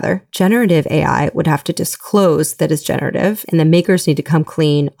what I gather. Generative AI would have to disclose that it's generative, and the makers need to come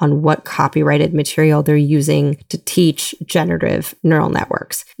clean on what copyrighted material they're using to teach generative neural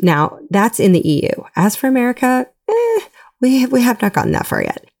networks. Now, that's in the EU. As for America, we have not gotten that far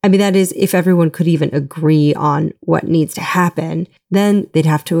yet. I mean, that is, if everyone could even agree on what needs to happen, then they'd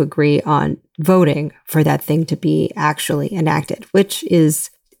have to agree on voting for that thing to be actually enacted, it's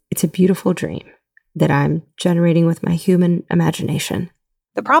a beautiful dream that I'm generating with my human imagination.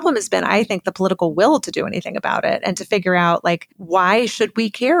 The problem has been, I think, the political will to do anything about it and to figure out, like, why should we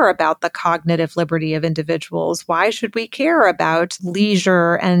care about the cognitive liberty of individuals? Why should we care about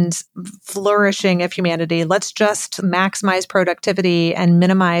leisure and flourishing of humanity? Let's just maximize productivity and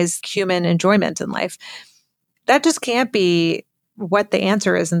minimize human enjoyment in life. That just can't be what the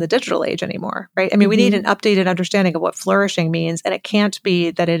answer is in the digital age anymore, right? I mean, we need an updated understanding of what flourishing means, and it can't be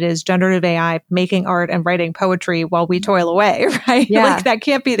that it is generative AI making art and writing poetry while we toil away, right? Yeah. Like, that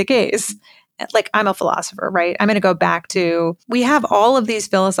can't be the case. Like, I'm a philosopher, right? I'm going to go back to, we have all of these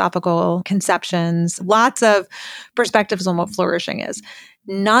philosophical conceptions, lots of perspectives on what flourishing is.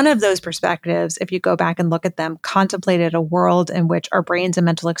 None of those perspectives, if you go back and look at them, contemplated a world in which our brains and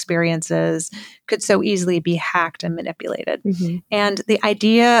mental experiences could so easily be hacked and manipulated. And the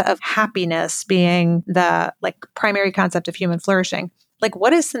idea of happiness being the primary concept of human flourishing, like,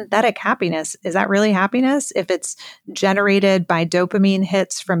 what is synthetic happiness? Is that really happiness? If it's generated by dopamine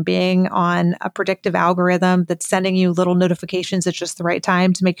hits from being on a predictive algorithm that's sending you little notifications at just the right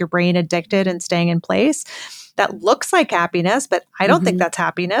time to make your brain addicted and staying in place, that looks like happiness, but I don't think that's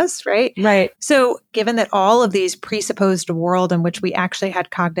happiness, right? Right. So given that all of these presupposed a world in which we actually had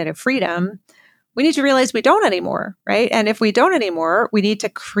cognitive freedom, we need to realize we don't anymore, right? And if we don't anymore, we need to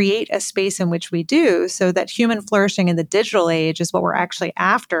create a space in which we do, so that human flourishing in the digital age is what we're actually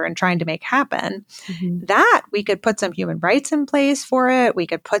after and trying to make happen. That we could put some human rights in place for it. We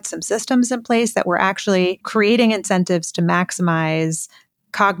could put some systems in place that we're actually creating incentives to maximize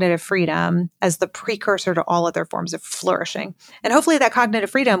cognitive freedom as the precursor to all other forms of flourishing. And hopefully that cognitive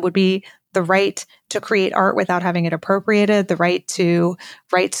freedom would be the right to create art without having it appropriated, the right to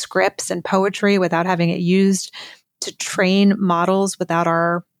write scripts and poetry without having it used to train models without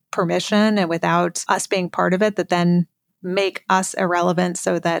our permission and without us being part of it, that then make us irrelevant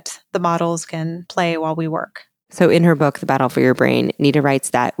so that the models can play while we work. So in her book, The Battle for Your Brain, Nita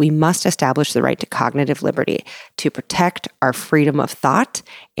writes that we must establish the right to cognitive liberty to protect our freedom of thought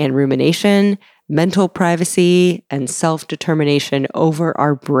and rumination, mental privacy, and self-determination over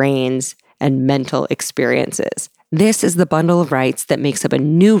our brains and mental experiences. This is the bundle of rights that makes up a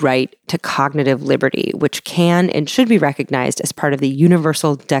new right to cognitive liberty, which can and should be recognized as part of the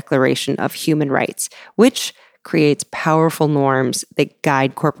Universal Declaration of Human Rights, which creates powerful norms that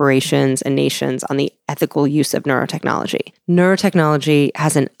guide corporations and nations on the ethical use of neurotechnology. Neurotechnology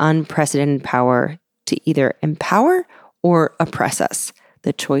has an unprecedented power to either empower or oppress us.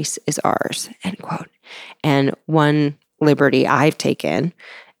 The choice is ours, end quote. And one liberty I've taken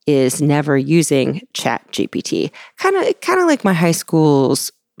is never using ChatGPT. Kind of like my high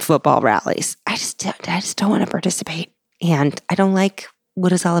school's football rallies. I just don't want to participate. And I don't like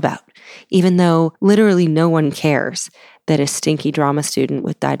what it's all about, even though literally no one cares that a stinky drama student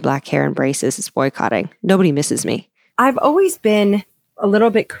with dyed black hair and braces is boycotting. Nobody misses me. I've always been a little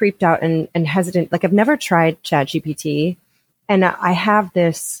bit creeped out and hesitant. Like, I've never tried ChatGPT, and I have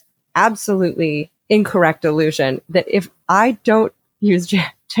this absolutely incorrect illusion that if I don't use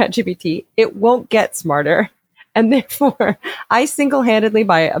ChatGPT, it won't get smarter. And therefore, I single-handedly,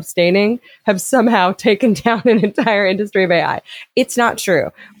 by abstaining, have somehow taken down an entire industry of AI. It's not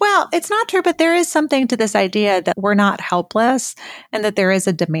true. Well, it's not true, but there is something to this idea that we're not helpless and that there is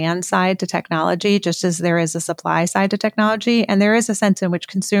a demand side to technology, just as there is a supply side to technology. And there is a sense in which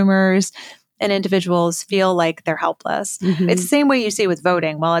consumers and individuals feel like they're helpless. It's the same way you see with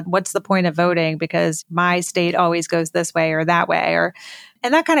voting. Well, what's the point of voting? Because my state always goes this way or that way,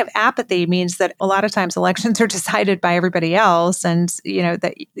 and that kind of apathy means that a lot of times elections are decided by everybody else, and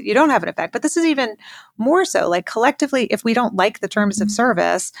that you don't have an effect. But this is even more so. Like, collectively, if we don't like the terms of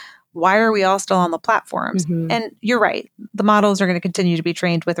service, why are we all still on the platforms? And you're right. The models are going to continue to be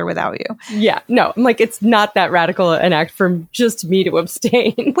trained with or without you. Yeah, no, I'm like, it's not that radical an act for just me to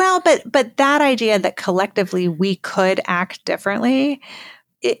abstain. Well, but that idea that collectively we could act differently,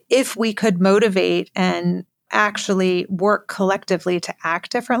 if we could motivate and actually work collectively to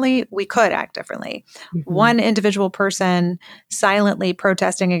act differently, we could act differently. One individual person silently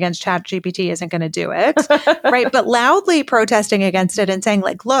protesting against ChatGPT isn't going to do it, right? But loudly protesting against it and saying,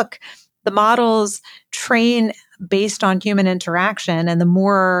 like, look, the models train based on human interaction, and the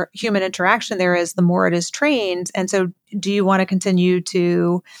more human interaction there is, the more it is trained. And so do you want to continue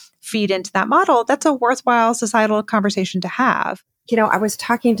to feed into that model? That's a worthwhile societal conversation to have. I was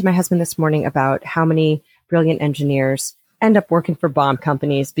talking to my husband this morning about how many brilliant engineers end up working for bomb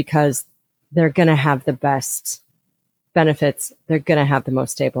companies because they're going to have the best benefits. They're going to have the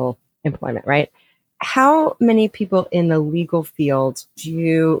most stable employment, right? How many people in the legal field do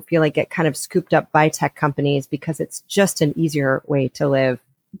you feel like get kind of scooped up by tech companies because it's just an easier way to live?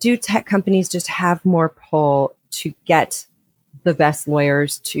 Do tech companies just have more pull to get the best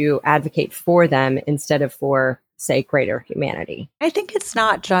lawyers to advocate for them instead of for, say, greater humanity? I think it's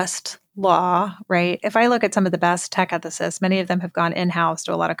not just law, right? If I look at some of the best tech ethicists, many of them have gone in-house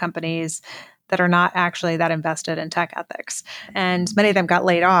to a lot of companies that are not actually that invested in tech ethics. And many of them got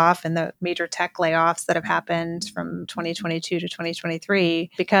laid off in the major tech layoffs that have happened from 2022 to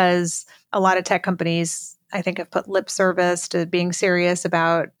 2023, because a lot of tech companies, I think, have put lip service to being serious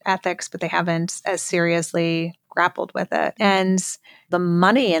about ethics, but they haven't as seriously grappled with it. And the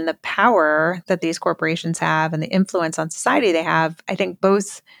money and the power that these corporations have and the influence on society they have, I think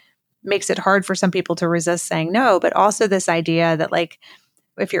both makes it hard for some people to resist saying no, but also this idea that, like,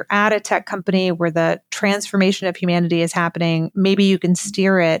 if you're at a tech company where the transformation of humanity is happening, maybe you can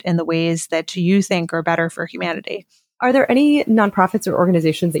steer it in the ways that you think are better for humanity. Are there any nonprofits or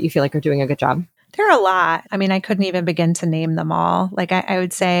organizations that you feel like are doing a good job? There are a lot. I mean, I couldn't even begin to name them all. Like, I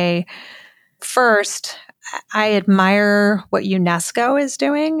would say, first, I admire what UNESCO is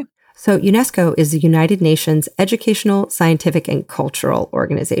doing. So UNESCO is the United Nations Educational, Scientific, and Cultural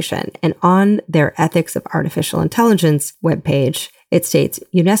Organization. And on their Ethics of Artificial Intelligence webpage, It states,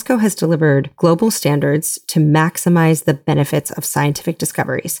 UNESCO has delivered global standards to maximize the benefits of scientific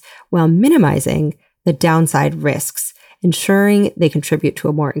discoveries while minimizing the downside risks, ensuring they contribute to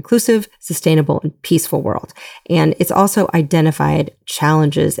a more inclusive, sustainable, and peaceful world. And it's also identified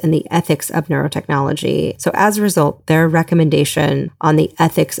challenges in the ethics of neurotechnology. So as a result, their recommendation on the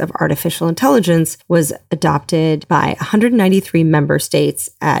ethics of artificial intelligence was adopted by 193 member states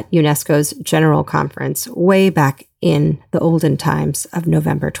at UNESCO's General Conference way back in the olden times of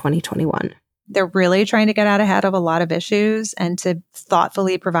November 2021. They're really trying to get out ahead of a lot of issues and to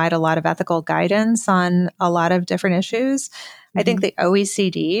thoughtfully provide a lot of ethical guidance on a lot of different issues. I think the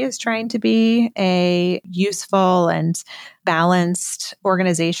OECD is trying to be a useful and balanced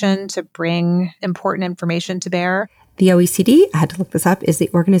organization to bring important information to bear. The OECD, I had to look this up, is the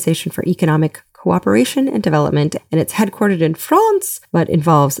Organization for Economic Cooperation and Development, and it's headquartered in France, but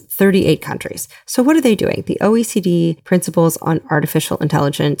involves 38 countries. So what are they doing? The OECD principles on artificial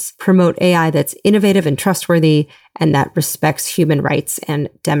intelligence promote AI that's innovative and trustworthy and that respects human rights and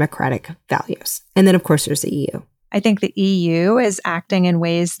democratic values. And then, of course, there's the EU. I think the EU is acting in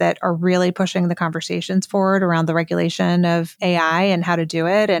ways that are really pushing the conversations forward around the regulation of AI and how to do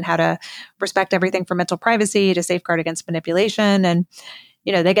it and how to respect everything from mental privacy to safeguard against manipulation. And,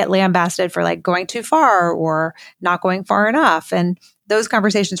 you know, they get lambasted for like going too far or not going far enough. And those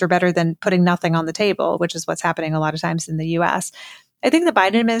conversations are better than putting nothing on the table, which is what's happening a lot of times in the US. I think the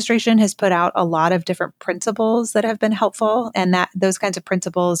Biden administration has put out a lot of different principles that have been helpful. And that those kinds of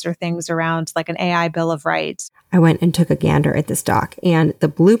principles are things around like an AI Bill of Rights. I went and took a gander at this doc, and the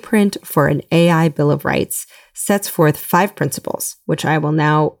blueprint for an AI Bill of Rights sets forth 5 principles, which I will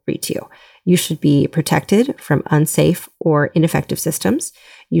now read to you. You should be protected from unsafe or ineffective systems.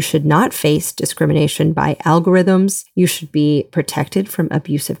 You should not face discrimination by algorithms. You should be protected from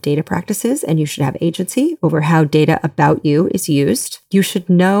abusive data practices, and you should have agency over how data about you is used. You should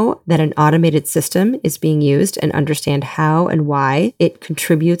know that an automated system is being used and understand how and why it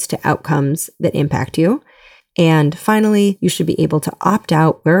contributes to outcomes that impact you. And finally, you should be able to opt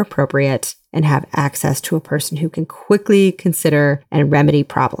out where appropriate and have access to a person who can quickly consider and remedy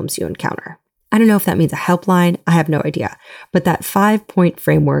problems you encounter. I don't know if that means a helpline. I have no idea. But that 5-point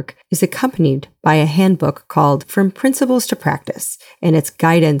framework is accompanied by a handbook called From Principles to Practice, and it's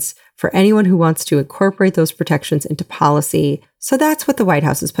guidance for anyone who wants to incorporate those protections into policy. So that's what the White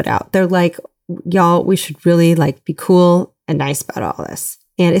House has put out. They're like, y'all, we should really be cool and nice about all this.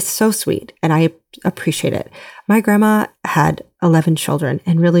 And it's so sweet, and I appreciate it. My grandma had 11 children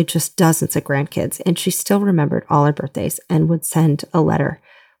and really just dozens of grandkids, and she still remembered all her birthdays and would send a letter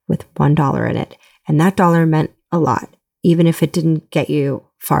with $1 in it. And that dollar meant a lot, even if it didn't get you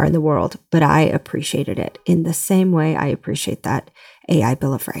far in the world. But I appreciated it in the same way I appreciate that AI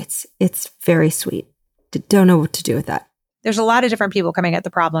Bill of Rights. It's very sweet. Don't know what to do with that. There's a lot of different people coming at the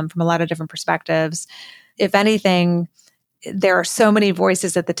problem from a lot of different perspectives. If anything, there are so many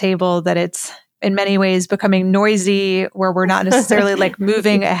voices at the table that it's in many ways becoming noisy, where we're not necessarily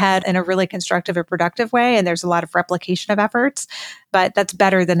moving ahead in a really constructive or productive way. And there's a lot of replication of efforts, but that's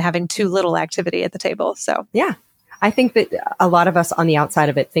better than having too little activity at the table. So, yeah. I think that a lot of us on the outside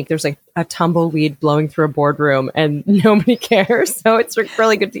of it think there's a tumbleweed blowing through a boardroom and nobody cares. So it's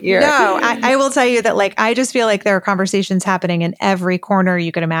really good to hear. No, I will tell you that I just feel like there are conversations happening in every corner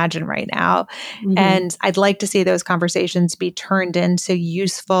you can imagine right now. Mm-hmm. And I'd like to see those conversations be turned into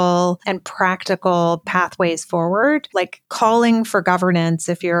useful and practical pathways forward, like calling for governance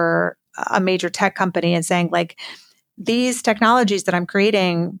if you're a major tech company and saying these technologies that I'm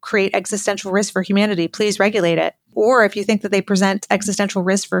creating create existential risk for humanity. Please regulate it. Or if you think that they present existential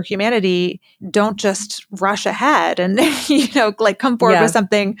risk for humanity, don't just rush ahead and, come forward with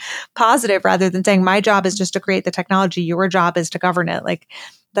something positive rather than saying, my job is just to create the technology. Your job is to govern it.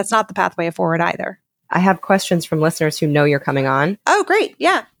 That's not the pathway forward either. I have questions from listeners who know you're coming on. Oh, great.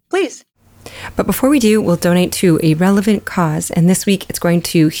 Yeah, please. But before we do, we'll donate to a relevant cause. And this week, it's going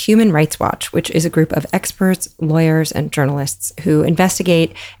to Human Rights Watch, which is a group of experts, lawyers, and journalists who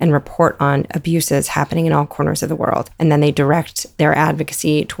investigate and report on abuses happening in all corners of the world. And then they direct their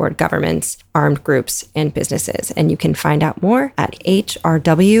advocacy toward governments, armed groups, and businesses. And you can find out more at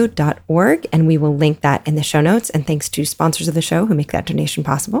hrw.org. And we will link that in the show notes. And thanks to sponsors of the show who make that donation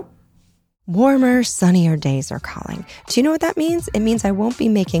possible. Warmer, sunnier days are calling. Do you know what that means? It means I won't be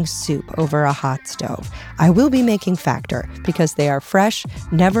making soup over a hot stove. I will be making Factor because they are fresh,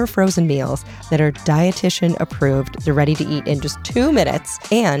 never frozen meals that are dietitian approved. They're ready to eat in just 2 minutes.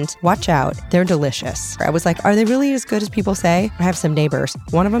 And watch out, they're delicious. I was like, are they really as good as people say? I have some neighbors.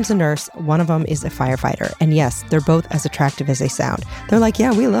 One of them's a nurse, one of them is a firefighter. And yes, they're both as attractive as they sound. They're like,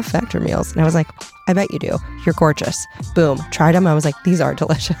 yeah, we love Factor meals. And I was like, I bet you do. You're gorgeous. Boom. Tried them. I was like, these are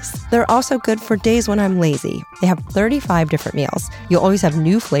delicious. They're also good for days when I'm lazy. They have 35 different meals. You'll always have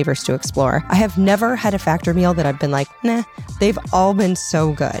new flavors to explore. I have never had a Factor meal that I've been like, nah. They've all been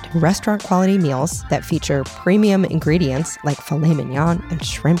so good. Restaurant quality meals that feature premium ingredients like filet mignon and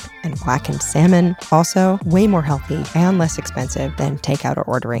shrimp and blackened salmon. Also, way more healthy and less expensive than takeout or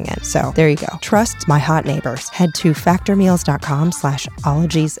ordering in. So there you go. Trust my hot neighbors. Head to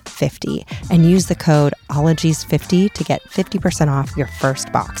factormeals.com/ologies50 and use the code ologies50 to get 50% off your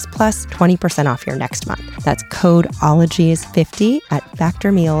first box, plus 20% off your next month. That's code ologies50 at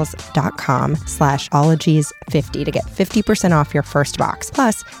factormeals.com/ologies50 to get 50% off your first box,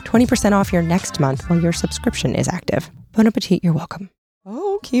 plus 20% off your next month while your subscription is active. Bon appetit, you're welcome.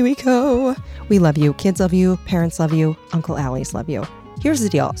 Oh, KiwiCo. We love you. Kids love you. Parents love you. Uncle Allie's love you. Here's the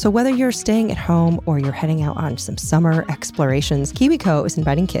deal. So whether you're staying at home or you're heading out on some summer explorations, KiwiCo is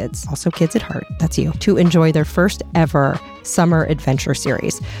inviting kids, also kids at heart, that's you, to enjoy their first ever summer adventure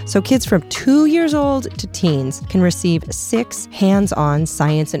series. So kids from 2 years old to teens can receive 6 hands-on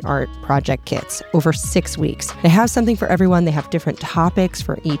science and art project kits over 6 weeks. They have something for everyone. They have different topics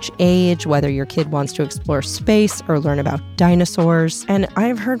for each age, whether your kid wants to explore space or learn about dinosaurs. And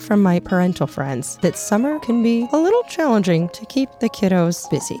I've heard from my parental friends that summer can be a little challenging to keep the kiddos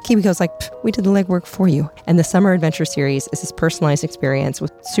busy. KiwiCo's like, we did the legwork for you. And the Summer Adventure Series is this personalized experience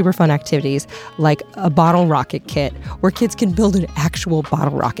with super fun activities like a bottle rocket kit where kids can build an actual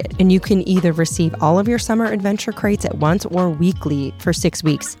bottle rocket. And you can either receive all of your summer adventure crates at once or weekly for 6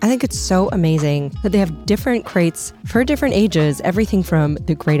 weeks. I think it's so amazing that they have different crates for different ages, everything from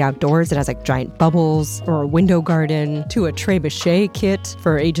the great outdoors that has like giant bubbles or a window garden to a trebuchet kit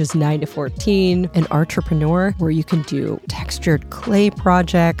for ages 9 to 14, an entrepreneur where you can do textured clay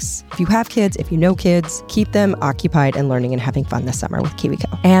projects. If you have kids, if you know kids, keep them occupied and learning and having fun this summer with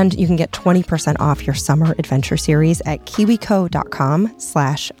KiwiCo. And you can get 20% off your summer adventure series at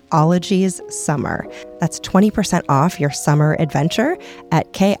kiwico.com/ologies-summer. That's 20% off your summer adventure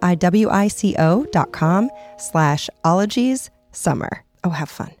at kiwico.com/ologies-summer. Oh, have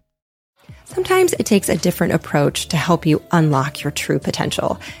fun. Sometimes it takes a different approach to help you unlock your true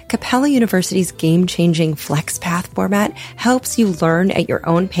potential. Capella University's game-changing FlexPath format helps you learn at your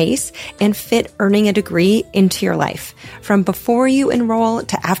own pace and fit earning a degree into your life. From before you enroll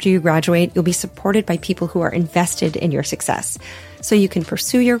to after you graduate, you'll be supported by people who are invested in your success. So you can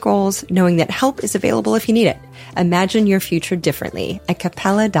pursue your goals knowing that help is available if you need it. Imagine your future differently at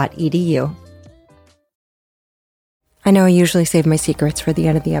capella.edu. I know I usually save my secrets for the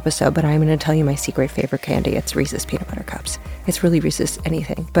end of the episode, but I'm going to tell you my secret favorite candy. It's Reese's Peanut Butter Cups. It's really Reese's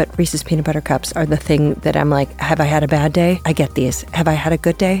anything, but Reese's Peanut Butter Cups are the thing that I'm like, have I had a bad day? I get these. Have I had a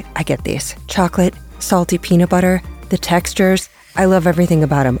good day? I get these. Chocolate, salty peanut butter, the textures. I love everything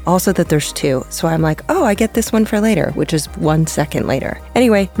about them. Also that there's 2. So I'm like, oh, I get this one for later, which is 1 second later.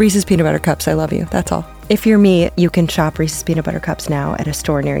 Anyway, Reese's Peanut Butter Cups. I love you. That's all. If you're me, you can shop Reese's Peanut Butter Cups now at a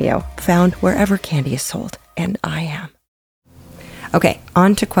store near you, found wherever candy is sold. And I am. Okay,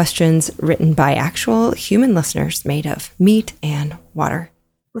 on to questions written by actual human listeners made of meat and water.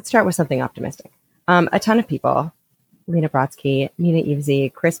 Let's start with something optimistic. A ton of people, Lena Brodsky, Nina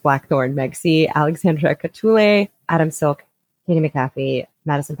Evesy, Chris Blackthorne, Meg C., Alexandra Catule, Adam Silk, Katie McAfee,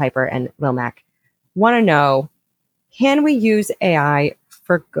 Madison Piper, and Lil Mac, want to know, can we use AI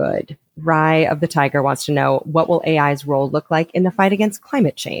for good? Rye of the Tiger wants to know, what will AI's role look like in the fight against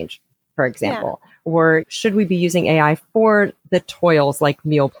climate change, for example? Yeah. Or should we be using AI for the toils like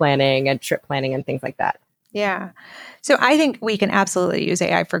meal planning and trip planning and things like that? Yeah. So I think we can absolutely use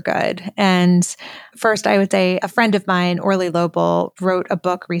AI for good. And first, I would say a friend of mine, Orly Lobel, wrote a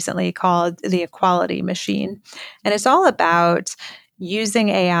book recently called The Equality Machine. And it's all about using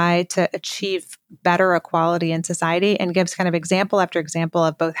AI to achieve better equality in society, and gives kind of example after example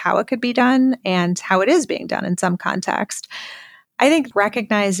of both how it could be done and how it is being done in some context. I think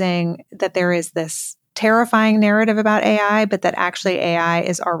recognizing that there is this terrifying narrative about AI, but that actually AI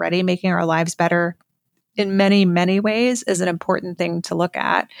is already making our lives better in many, many ways is an important thing to look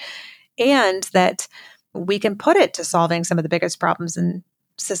at. And that we can put it to solving some of the biggest problems in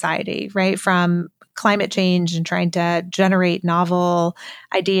society, right? From climate change and trying to generate novel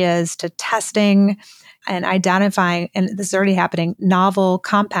ideas to testing and identifying, and this is already happening, novel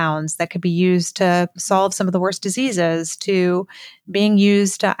compounds that could be used to solve some of the worst diseases, to being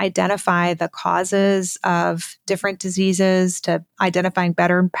used to identify the causes of different diseases, to identifying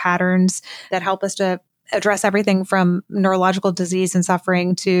better patterns that help us to address everything from neurological disease and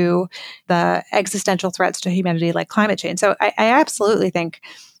suffering to the existential threats to humanity like climate change. So I absolutely think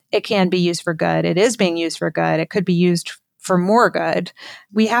it can be used for good. It is being used for good. It could be used for more good.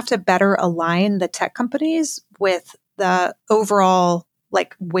 We have to better align the tech companies with the overall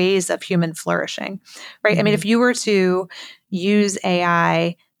like ways of human flourishing, right? I mean, if you were to use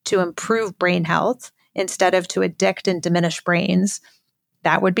AI to improve brain health instead of to addict and diminish brains,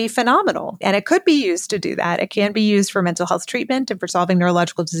 that would be phenomenal. And it could be used to do that. It can be used for mental health treatment and for solving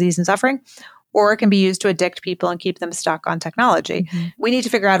neurological disease and suffering, or it can be used to addict people and keep them stuck on technology. We need to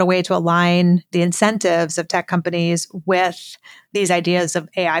figure out a way to align the incentives of tech companies with these ideas of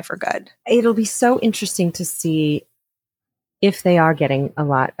AI for good. It'll be so interesting to see if they are getting a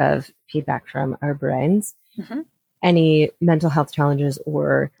lot of feedback from our brains, any mental health challenges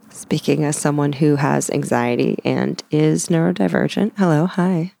or... Speaking as someone who has anxiety and is neurodivergent, hello,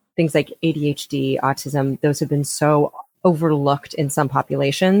 hi. Things like ADHD, autism, those have been so overlooked in some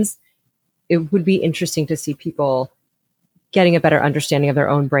populations. It would be interesting to see people getting a better understanding of their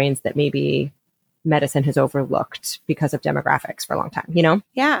own brains that maybe medicine has overlooked because of demographics for a long time, you know?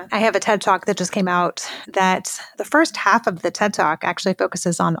 Yeah. I have a TED Talk that just came out that the first half of the TED Talk actually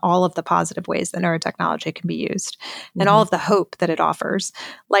focuses on all of the positive ways that neurotechnology can be used and all of the hope that it offers.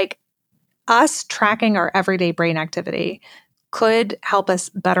 Like us tracking our everyday brain activity could help us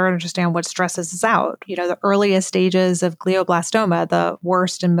better understand what stresses us out. You know, the earliest stages of glioblastoma, the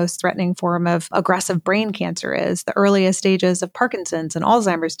worst and most threatening form of aggressive brain cancer is, the earliest stages of Parkinson's and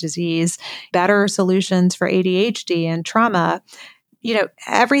Alzheimer's disease, better solutions for ADHD and trauma. You know,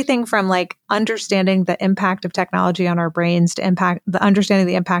 everything from like understanding the impact of technology on our brains to understanding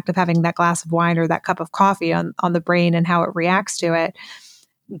the impact of having that glass of wine or that cup of coffee on the brain and how it reacts to it.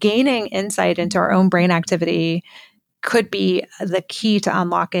 Gaining insight into our own brain activity could be the key to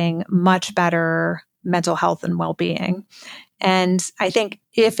unlocking much better mental health and well-being. And I think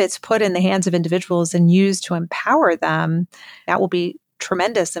if it's put in the hands of individuals and used to empower them, that will be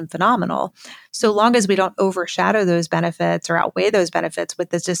tremendous and phenomenal. So long as we don't overshadow those benefits or outweigh those benefits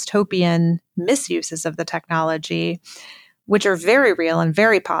with the dystopian misuses of the technology, which are very real and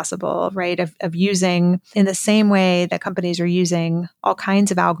very possible, right? Of using in the same way that companies are using all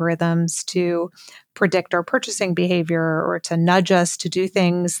kinds of algorithms to predict our purchasing behavior or to nudge us to do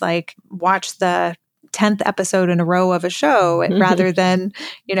things like watch the 10th episode in a row of a show rather than,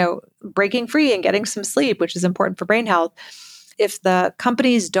 you know, breaking free and getting some sleep, which is important for brain health. If the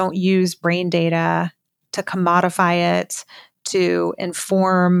companies don't use brain data to commodify it, to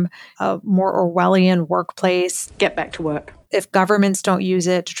inform a more Orwellian workplace. Get back to work. If governments don't use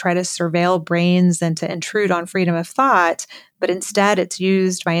it to try to surveil brains and to intrude on freedom of thought, but instead it's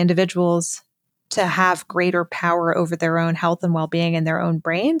used by individuals to have greater power over their own health and well-being in their own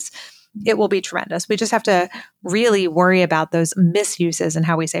brains, it will be tremendous. We just have to really worry about those misuses and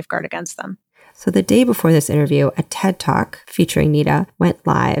how we safeguard against them. So the day before this interview, a TED Talk featuring Nita went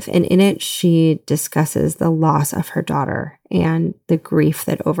live, and in it, she discusses the loss of her daughter and the grief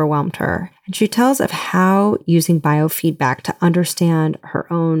that overwhelmed her. And she tells of how using biofeedback to understand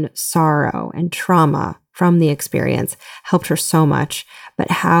her own sorrow and trauma from the experience helped her so much,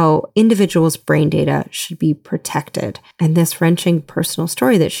 but how individuals' brain data should be protected. And this wrenching personal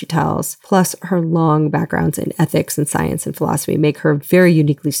story that she tells, plus her long backgrounds in ethics and science and philosophy, make her very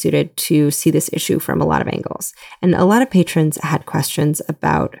uniquely suited to see this issue from a lot of angles. And a lot of patrons had questions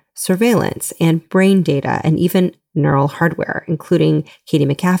about surveillance and brain data and even neural hardware, including Katie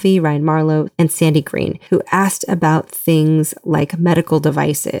McAfee, Ryan Marlowe, and Sandy Green, who asked about things like medical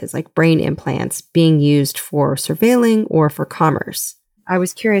devices, like brain implants, being used for surveilling or for commerce. I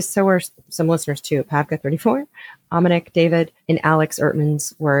was curious, so were some listeners too, Pavka34, Dominic, David, in Alex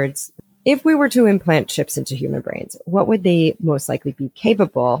Ertman's words. If we were to implant chips into human brains, what would they most likely be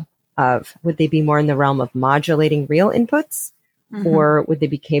capable of? Would they be more in the realm of modulating real inputs? Or would they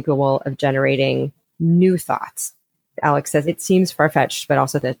be capable of generating new thoughts? Alex says, it seems far-fetched, but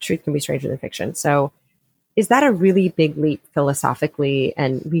also the truth can be stranger than fiction. So is that a really big leap philosophically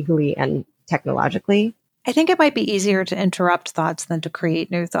and legally and technologically? I think it might be easier to interrupt thoughts than to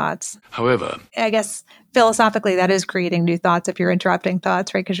create new thoughts. However, I guess philosophically, that is creating new thoughts if you're interrupting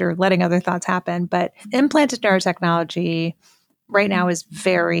thoughts, right? Because you're letting other thoughts happen. But implanted neurotechnology right now is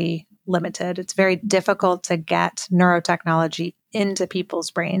very limited. It's very difficult to get neurotechnology into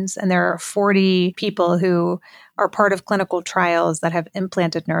people's brains. And there are 40 people who are part of clinical trials that have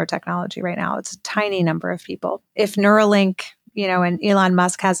implanted neurotechnology right now. It's a tiny number of people. If Neuralink, and Elon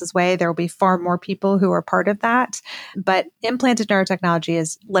Musk has his way, there will be far more people who are part of that. But implanted neurotechnology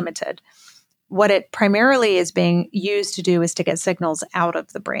is limited. What it primarily is being used to do is to get signals out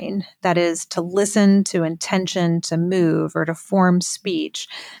of the brain. That is, to listen to intention to move or to form speech,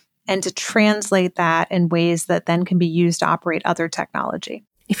 and to translate that in ways that then can be used to operate other technology.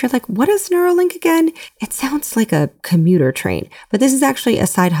 If you're like, what is Neuralink again? It sounds like a commuter train, but this is actually a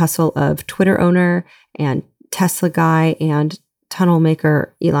side hustle of Twitter owner and Tesla guy and tunnel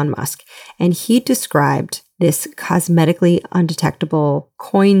maker Elon Musk. And he described this cosmetically undetectable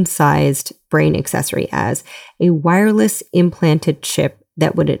coin-sized brain accessory as a wireless implanted chip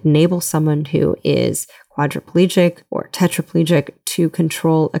that would enable someone who is quadriplegic or tetraplegic to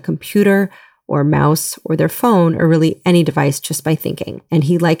control a computer or mouse or their phone or really any device just by thinking. And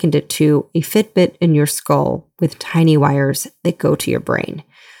he likened it to a Fitbit in your skull with tiny wires that go to your brain.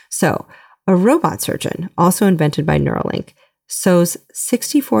 So a robot surgeon, also invented by Neuralink, sews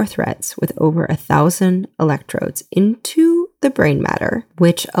 64 threads with over 1,000 electrodes into the brain matter,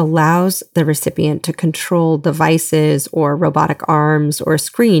 which allows the recipient to control devices or robotic arms or a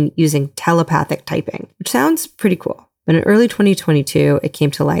screen using telepathic typing, which sounds pretty cool. But in early 2022, it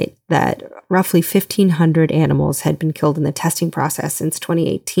came to light that roughly 1,500 animals had been killed in the testing process since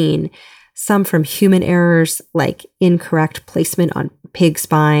 2018, some from human errors like incorrect placement on pig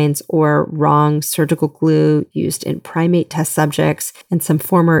spines or wrong surgical glue used in primate test subjects. And some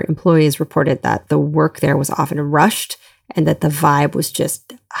former employees reported that the work there was often rushed and that the vibe was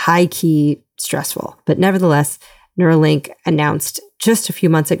just high-key stressful. But nevertheless, Neuralink announced just a few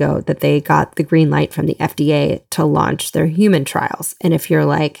months ago that they got the green light from the FDA to launch their human trials. And if you're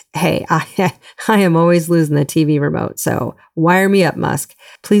like, hey, I am always losing the TV remote, so wire me up, Musk,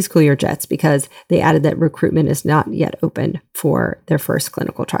 please cool your jets, because they added that recruitment is not yet open for their first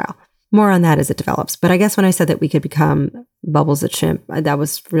clinical trial. More on that as it develops. But I guess when I said that we could become Bubbles the chimp, that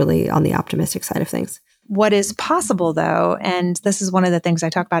was really on the optimistic side of things. What is possible, though, and this is one of the things I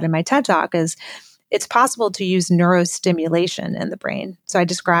talk about in my TED Talk, is it's possible to use neurostimulation in the brain. So I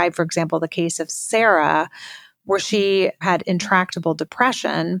described, for example, the case of Sarah, where she had intractable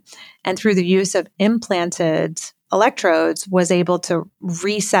depression, and through the use of implanted electrodes was able to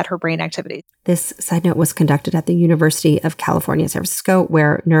reset her brain activity. This side note was conducted at the University of California, San Francisco,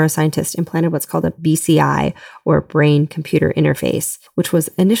 where neuroscientists implanted what's called a BCI, or brain-computer interface, which was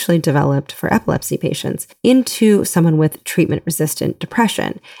initially developed for epilepsy patients, into someone with treatment-resistant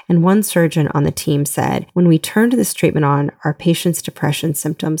depression. And one surgeon on the team said, when we turned this treatment on, our patient's depression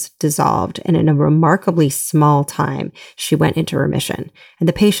symptoms dissolved, and in a remarkably small time, she went into remission. And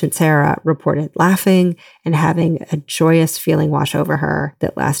the patient, Sarah, reported laughing and having a joyous feeling wash over her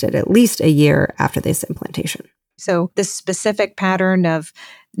that lasted at least a year after this implantation. So this specific pattern of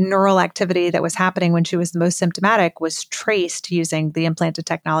neural activity that was happening when she was the most symptomatic was traced using the implanted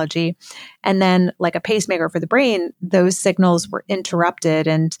technology. And then, like a pacemaker for the brain, those signals were interrupted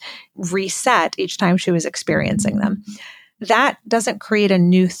and reset each time she was experiencing them. That doesn't create a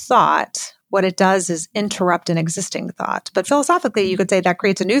new thought. What it does is interrupt an existing thought. But philosophically, you could say that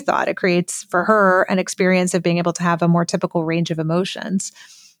creates a new thought. It creates, for her, an experience of being able to have a more typical range of emotions.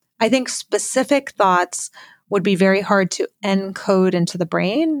 I think specific thoughts would be very hard to encode into the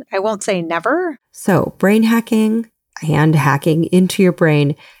brain. I won't say never. So brain hacking and hacking into your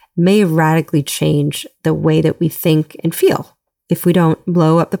brain may radically change the way that we think and feel if we don't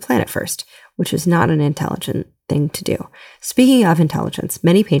blow up the planet first, which is not an intelligent thing to do. Speaking of intelligence,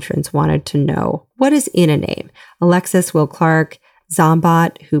 many patrons wanted to know, what is in a name? Alexis Will Clark,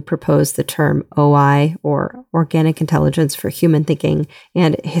 Zombot, who proposed the term OI, or Organic Intelligence for Human Thinking,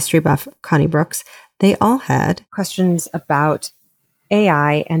 and history buff Connie Brooks, they all had questions about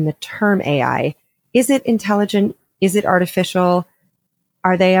AI and the term AI. Is it intelligent? Is it artificial?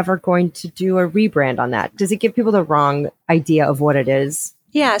 Are they ever going to do a rebrand on that? Does it give people the wrong idea of what it is?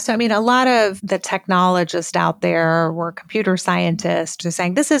 Yeah. So, a lot of the technologists out there were computer scientists who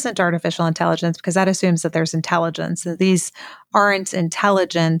saying this isn't artificial intelligence because that assumes that there's intelligence. And these aren't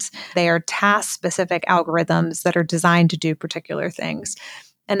intelligent. They are task-specific algorithms that are designed to do particular things.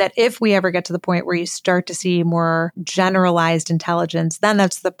 And that if we ever get to the point where you start to see more generalized intelligence, then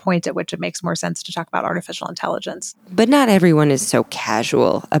that's the point at which it makes more sense to talk about artificial intelligence. But not everyone is so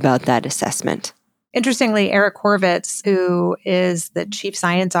casual about that assessment. Interestingly, Eric Horvitz, who is the chief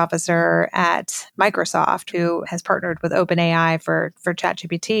science officer at Microsoft, who has partnered with OpenAI for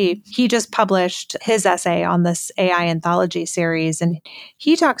ChatGPT, he just published his essay on this AI anthology series. And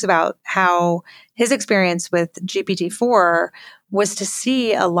he talks about how his experience with GPT-4 was to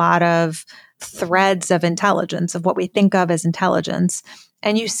see a lot of threads of intelligence, of what we think of as intelligence.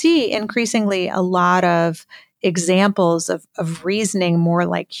 And you see increasingly a lot of examples of reasoning more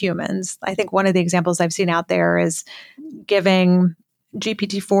like humans. I think one of the examples I've seen out there is giving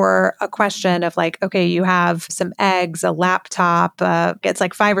GPT-4 a question of like, okay, you have some eggs, a laptop, gets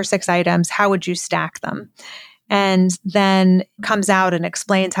like 5 or 6 items. How would you stack them? And then comes out and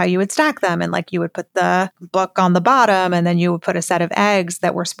explains how you would stack them. And like you would put the book on the bottom, and then you would put a set of eggs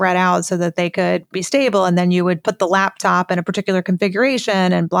that were spread out so that they could be stable. And then you would put the laptop in a particular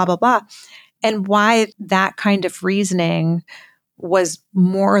configuration and blah, blah, blah. And why that kind of reasoning was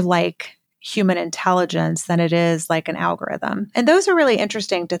more like human intelligence than it is like an algorithm. And those are really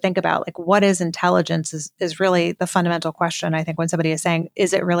interesting to think about. Like, what is intelligence is really the fundamental question. I think when somebody is saying,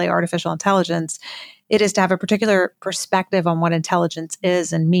 is it really artificial intelligence? It is to have a particular perspective on what intelligence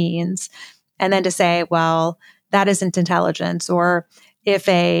is and means. And then to say, well, that isn't intelligence. Or if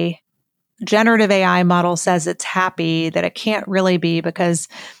a generative AI model says it's happy, that it can't really be because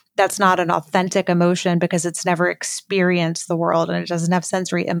that's not an authentic emotion because it's never experienced the world and it doesn't have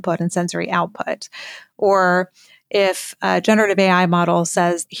sensory input and sensory output. Or if a generative AI model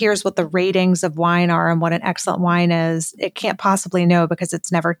says, here's what the ratings of wine are and what an excellent wine is, it can't possibly know because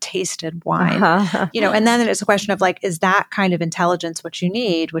it's never tasted wine. And then it's a question of like, is that kind of intelligence what you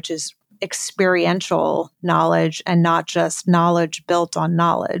need, which is experiential knowledge and not just knowledge built on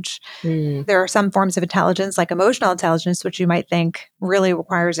knowledge. There are some forms of intelligence, like emotional intelligence, which you might think really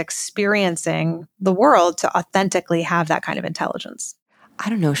requires experiencing the world to authentically have that kind of intelligence. I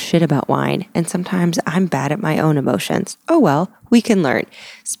don't know shit about wine, and sometimes I'm bad at my own emotions. Oh well, we can learn.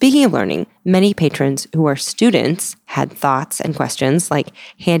 Speaking of learning, many patrons who are students had thoughts and questions like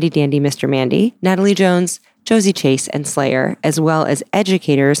Handy Dandy Mr. Mandy, Natalie Jones, Josie Chase, and Slayer, as well as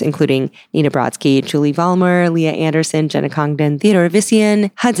educators including Nina Brodsky, Julie Vollmer, Leah Anderson, Jenna Congdon, Theodore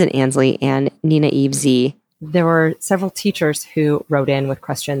Vissian, Hudson Ansley, and Nina Eve Z. There were several teachers who wrote in with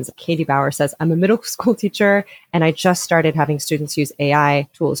questions. Katie Bauer says, I'm a middle school teacher and I just started having students use AI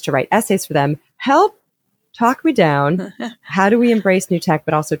tools to write essays for them. Help, talk me down. How do we embrace new tech,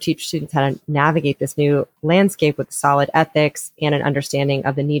 but also teach students how to navigate this new landscape with solid ethics and an understanding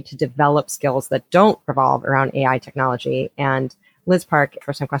of the need to develop skills that don't revolve around AI technology? And Liz Park,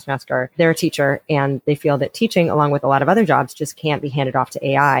 first-time question asker, they're a teacher and they feel that teaching, along with a lot of other jobs, just can't be handed off to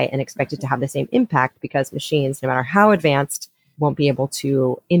AI and expected to have the same impact because machines, no matter how advanced, won't be able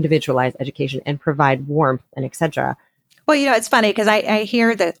to individualize education and provide warmth and etc. Well, it's funny because I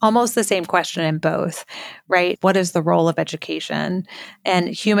hear that almost the same question in both, right? What is the role of education and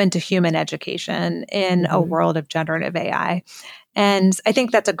human to human education in a world of generative AI? And I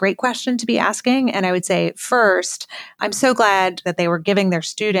think that's a great question to be asking. And I would say, first, I'm so glad that they were giving their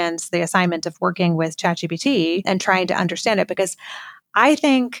students the assignment of working with ChatGPT and trying to understand it, because I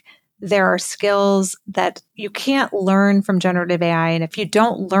think there are skills that you can't learn from generative AI. And if you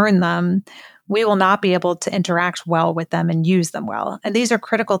don't learn them, we will not be able to interact well with them and use them well. And these are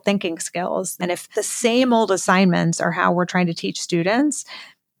critical thinking skills. And if the same old assignments are how we're trying to teach students,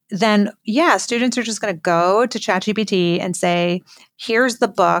 then yeah, students are just going to go to ChatGPT and say, here's the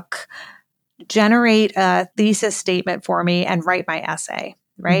book, generate a thesis statement for me and write my essay,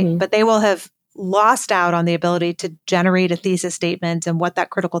 right? But they will have lost out on the ability to generate a thesis statement and what that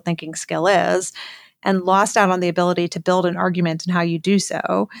critical thinking skill is, and lost out on the ability to build an argument and how you do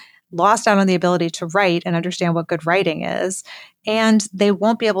so, lost out on the ability to write and understand what good writing is. And they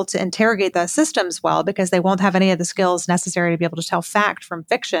won't be able to interrogate the systems well because they won't have any of the skills necessary to be able to tell fact from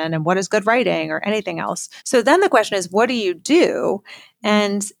fiction and what is good writing or anything else. So then the question is, what do you do?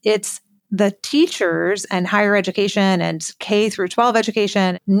 And it's the teachers and higher education and K through 12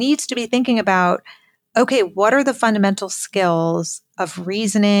 education needs to be thinking about, okay, what are the fundamental skills of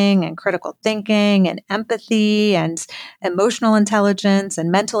reasoning and critical thinking and empathy and emotional intelligence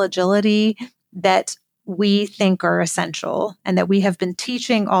and mental agility that we think are essential and that we have been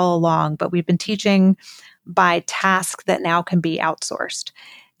teaching all along, but we've been teaching by task that now can be outsourced?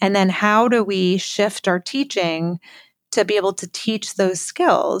 And then how do we shift our teaching to be able to teach those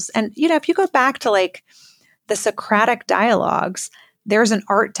skills? And, if you go back to like the Socratic dialogues, there's an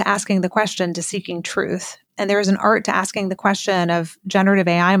art to asking the question to seeking truth. And there's an art to asking the question of generative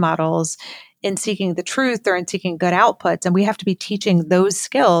AI models in seeking the truth or in seeking good outputs. And we have to be teaching those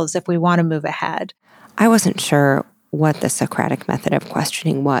skills if we want to move ahead. I wasn't sure what the Socratic method of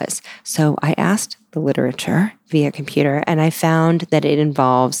questioning was, so I asked the literature via computer, and I found that it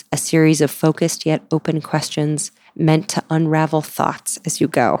involves a series of focused yet open questions meant to unravel thoughts as you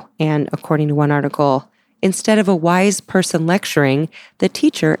go. And according to one article, instead of a wise person lecturing, the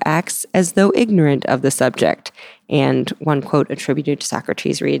teacher acts as though ignorant of the subject. And one quote attributed to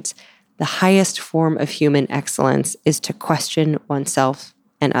Socrates reads, "The highest form of human excellence is to question oneself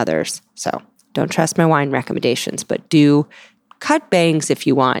and others." So don't trust my wine recommendations, but do cut bangs if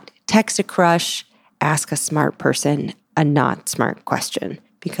you want. Text a crush, ask a smart person a not smart question,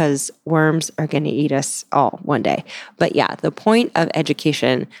 because worms are going to eat us all one day. But yeah, the point of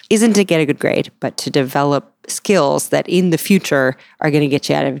education isn't to get a good grade, but to develop skills that in the future are going to get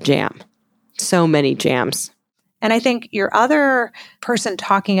you out of jam. So many jams. And I think your other person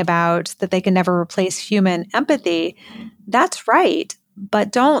talking about that they can never replace human empathy, that's right.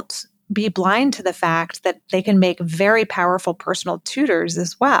 But don't be blind to the fact that they can make very powerful personal tutors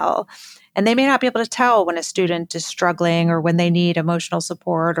as well. And they may not be able to tell when a student is struggling or when they need emotional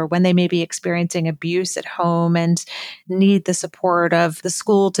support or when they may be experiencing abuse at home and need the support of the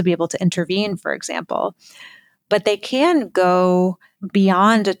school to be able to intervene, for example. But they can go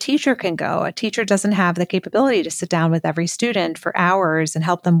beyond a teacher can go. A teacher doesn't have the capability to sit down with every student for hours and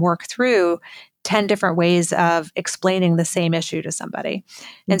help them work through 10 different ways of explaining the same issue to somebody.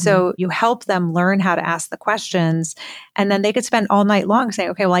 And so you help them learn how to ask the questions, and then they could spend all night long saying,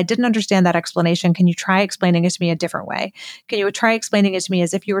 okay, well, I didn't understand that explanation. Can you try explaining it to me a different way? Can you try explaining it to me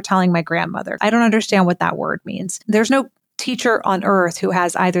as if you were telling my grandmother? I don't understand what that word means. There's no teacher on earth who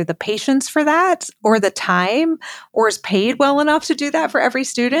has either the patience for that or the time or is paid well enough to do that for every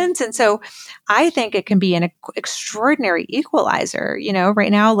student. And so I think it can be an extraordinary equalizer. You know,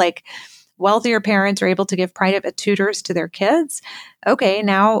 right now, like wealthier parents are able to give private tutors to their kids. Okay,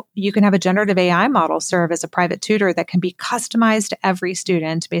 now you can have a generative AI model serve as a private tutor that can be customized to every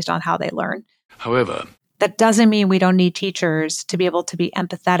student based on how they learn. However, that doesn't mean we don't need teachers to be able to be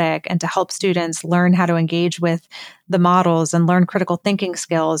empathetic and to help students learn how to engage with the models and learn critical thinking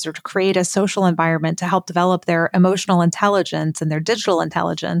skills, or to create a social environment to help develop their emotional intelligence and their digital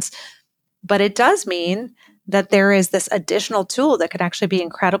intelligence. But it does mean that there is this additional tool that could actually be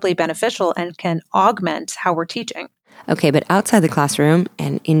incredibly beneficial and can augment how we're teaching. Okay, but outside the classroom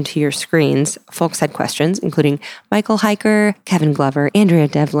and into your screens, folks had questions, including Michael Hiker, Kevin Glover, Andrea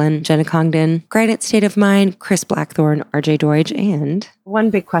Devlin, Jenna Congdon, Granite State of Mind, Chris Blackthorne, RJ Deutsch, and... One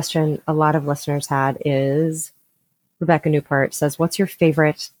big question a lot of listeners had is, Rebecca Newport says, what's your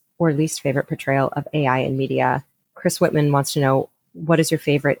favorite or least favorite portrayal of AI in media? Chris Whitman wants to know, what is your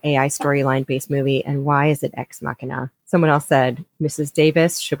favorite AI storyline-based movie and why is it Ex Machina? Someone else said, Mrs.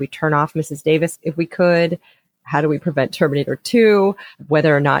 Davis, should we turn off Mrs. Davis if we could? How do we prevent Terminator 2?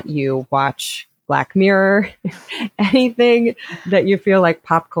 Whether or not you watch Black Mirror, anything that you feel like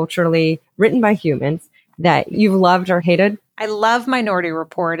pop culturally written by humans that you've loved or hated? I love Minority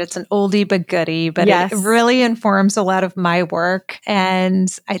Report. It's an oldie but goodie, but Yes. It really informs a lot of my work,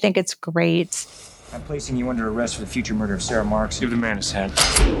 and I think it's great. I'm placing you under arrest for the future murder of Sarah Marks. give the man his hand.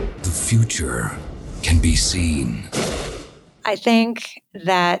 The future can be seen. I think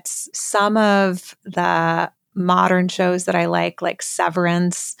that some of the modern shows that I like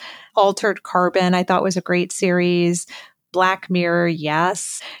Severance, Altered Carbon, I thought was a great series. Black Mirror,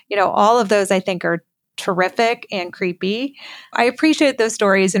 yes. You know, all of those I think are terrific and creepy. I appreciate those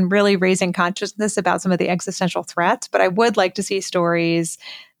stories and really raising consciousness about some of the existential threats, but I would like to see stories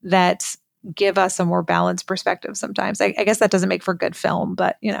that give us a more balanced perspective sometimes. I guess that doesn't make for good film,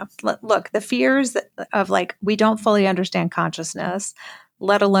 but you know, look, the fears of like, we don't fully understand consciousness,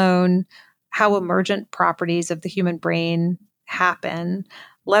 let alone how emergent properties of the human brain happen,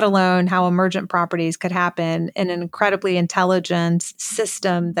 let alone how emergent properties could happen in an incredibly intelligent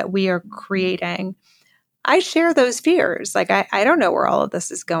system that we are creating. I share those fears. Like, I don't know where all of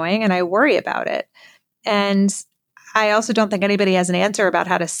this is going and I worry about it. And I also don't think anybody has an answer about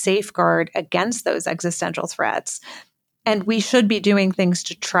how to safeguard against those existential threats. And we should be doing things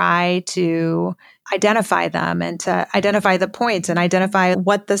to try to identify them and to identify the points and identify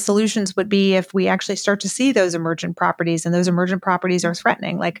what the solutions would be if we actually start to see those emergent properties and those emergent properties are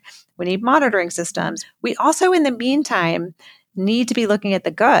threatening. Like, we need monitoring systems. We also, in the meantime, need to be looking at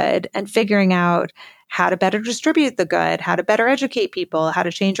the good and figuring out how to better distribute the good, how to better educate people, how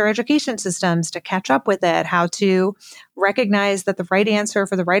to change our education systems to catch up with it, how to recognize that the right answer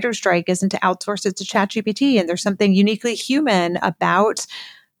for the writer's strike isn't to outsource it to ChatGPT. And there's something uniquely human about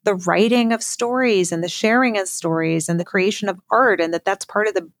the writing of stories and the sharing of stories and the creation of art, and that's part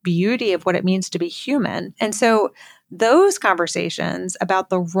of the beauty of what it means to be human. And so those conversations about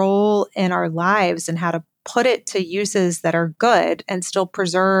the role in our lives and how to put it to uses that are good and still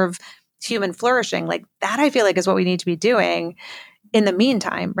preserve human flourishing. Like that, I feel like is what we need to be doing in the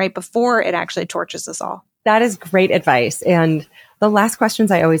meantime, right? Before it actually torches us all. That is great advice. And the last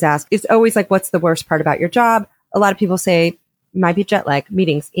questions I always ask is always like, what's the worst part about your job? A lot of people say, might be jet lag,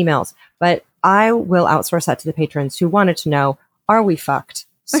 meetings, emails, but I will outsource that to the patrons who wanted to know, are we fucked?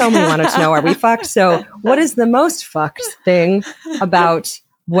 So many wanted to know, are we fucked? So what is the most fucked thing about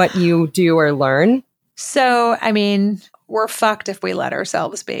what you do or learn? So, I mean, we're fucked if we let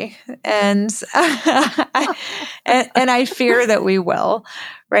ourselves be. And I fear that we will,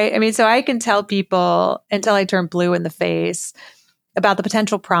 right? I mean, so I can tell people until I turn blue in the face about the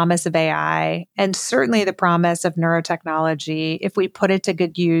potential promise of AI and certainly the promise of neurotechnology if we put it to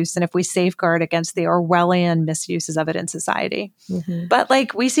good use and if we safeguard against the Orwellian misuses of it in society. Mm-hmm. But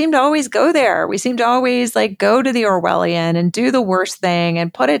like, we seem to always go there. We seem to always like go to the Orwellian and do the worst thing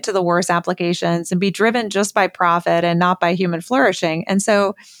and put it to the worst applications and be driven just by profit and not by human flourishing. And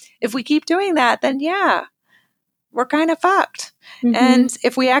so if we keep doing that, then yeah, we're kind of fucked. Mm-hmm. And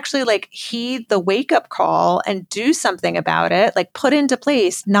if we actually like heed the wake up call and do something about it, like put into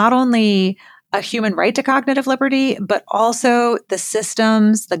place not only a human right to cognitive liberty, but also the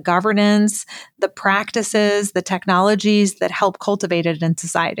systems, the governance, the practices, the technologies that help cultivate it in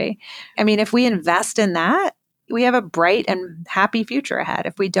society. I mean, if we invest in that, we have a bright and happy future ahead.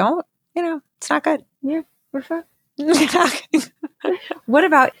 If we don't, it's not good. Yeah, we're fucked. What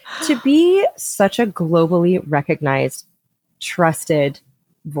about to be such a globally recognized, trusted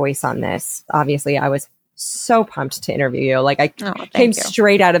voice on this? Obviously, I was so pumped to interview you. Like I came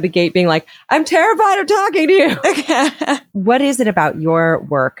straight out of the gate being like, I'm terrified of talking to you. What is it about your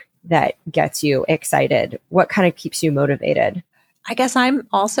work that gets you excited? What kind of keeps you motivated? I guess I'm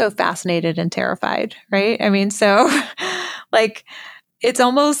also fascinated and terrified, right? I mean, so like, it's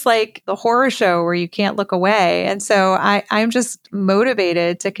almost like the horror show where you can't look away. And so I'm just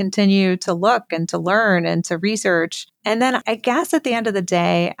motivated to continue to look and to learn and to research. And then I guess at the end of the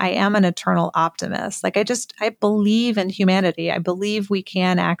day, I am an eternal optimist. Like I believe in humanity. I believe we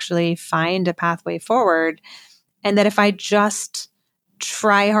can actually find a pathway forward. And that if I just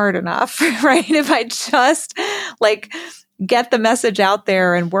try hard enough, right? If I just like get the message out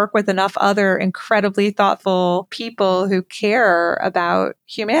there and work with enough other incredibly thoughtful people who care about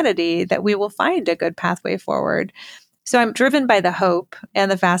humanity, that we will find a good pathway forward. So I'm driven by the hope and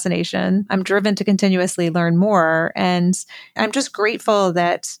the fascination. I'm driven to continuously learn more. And I'm just grateful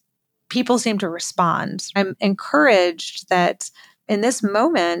that people seem to respond. I'm encouraged that in this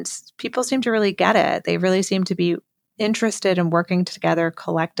moment, people seem to really get it. They really seem to be interested in working together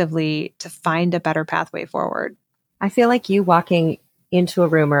collectively to find a better pathway forward. I feel like you walking into a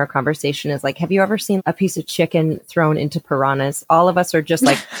room or a conversation is like, have you ever seen a piece of chicken thrown into piranhas? All of us are just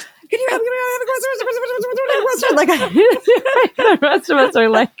like, can you have a question? Like, the rest of us are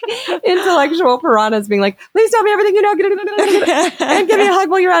like intellectual piranhas being like, please tell me everything you know. And give me a hug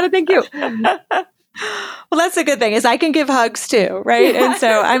while you're at it. Thank you. Well, that's a good thing is I can give hugs too, right? And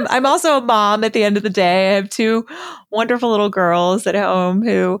so I'm also a mom at the end of the day. I have two wonderful little girls at home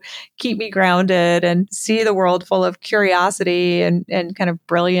who keep me grounded and see the world full of curiosity and kind of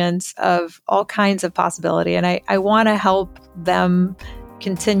brilliance of all kinds of possibility. And I want to help them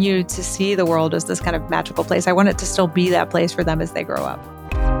continue to see the world as this kind of magical place. I want it to still be that place for them as they grow up.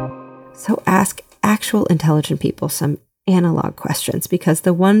 So ask actual intelligent people some analog questions, because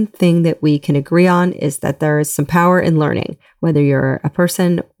the one thing that we can agree on is that there is some power in learning, whether you're a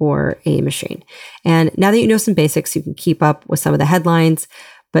person or a machine. And now that you know some basics, you can keep up with some of the headlines,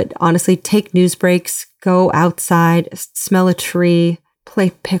 but honestly, take news breaks, go outside, smell a tree,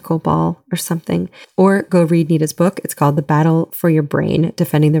 play pickleball or something, or go read Nita's book. It's called The Battle for Your Brain,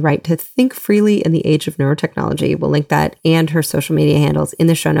 Defending the Right to Think Freely in the Age of Neurotechnology. We'll link that and her social media handles in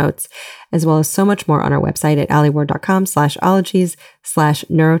the show notes, as well as so much more on our website at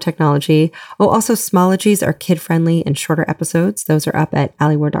alieward.com/ologies/neurotechnology. Oh, also Smologies are kid-friendly and shorter episodes. Those are up at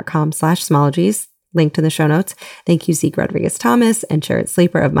alieward.com/smologies. Linked in the show notes. Thank you, Zeke Rodriguez-Thomas and Jared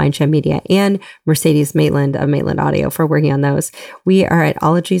Sleeper of Mindshare Media and Mercedes Maitland of Maitland Audio for working on those. We are at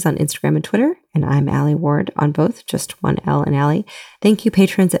Ologies on Instagram and Twitter, and I'm Ali Ward on both, just one L in Ali. Thank you,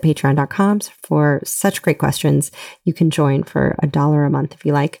 patrons at patreon.com for such great questions. You can join for $1 a month if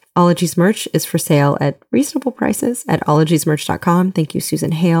you like. Ologies merch is for sale at reasonable prices at ologiesmerch.com. Thank you,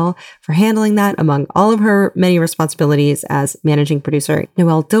 Susan Hale, for handling that among all of her many responsibilities as managing producer.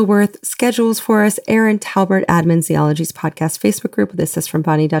 Noelle Dilworth schedules for us. Aaron Talbert admins the Ologies podcast Facebook group with assist from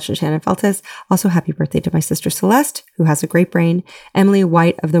Bonnie Dutch and Shannon Feltes. Also, happy birthday to my sister Celeste, who has a great brain. Emily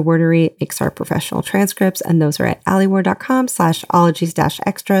White of The Wordery makes our professional transcripts, and those are at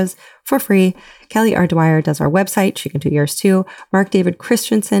alieward.com/ologies-extras for free. Kelly R. Dwyer does our website. She can do yours too. Mark David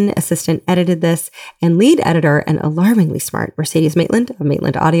Christensen, assistant, edited this, and lead editor and alarmingly smart Mercedes Maitland of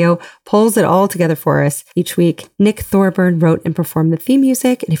Maitland Audio pulls it all together for us each week. Nick Thorburn wrote and performed the theme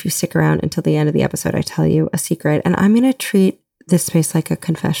music. And if you stick around until the end of the episode, I tell you a secret, and I'm going to treat this space like a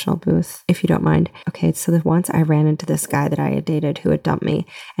confessional booth, if you don't mind. Okay, so once I ran into this guy that I had dated who had dumped me,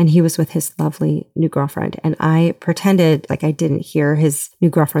 and he was with his lovely new girlfriend, and I pretended like I didn't hear his new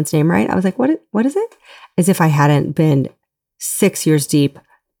girlfriend's name right. I was like, what is it? As if I hadn't been 6 years deep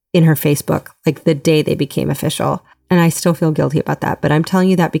in her Facebook, like the day they became official. And I still feel guilty about that. But I'm telling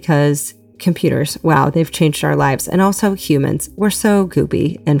you that because computers, wow, they've changed our lives. And also humans, we're so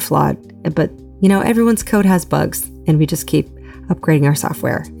goopy and flawed. But, you know, everyone's code has bugs, and we just keep upgrading our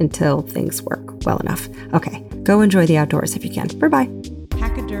software until things work well enough. Okay, go enjoy the outdoors if you can. Bye-bye.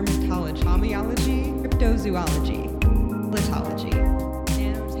 Pachydermatology, homeology, cryptozoology, litology,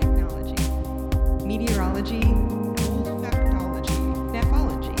 nanotechnology, meteorology, olfactology,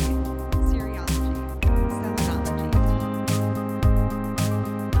 nephology, serology, selenology.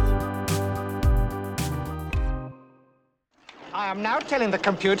 I am now telling the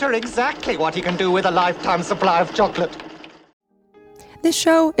computer exactly what he can do with a lifetime supply of chocolate. This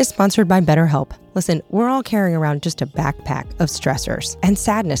show is sponsored by BetterHelp. Listen, we're all carrying around just a backpack of stressors and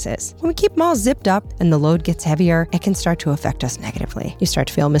sadnesses. When we keep them all zipped up and the load gets heavier, it can start to affect us negatively. You start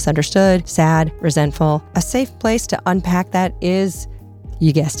to feel misunderstood, sad, resentful. A safe place to unpack that is,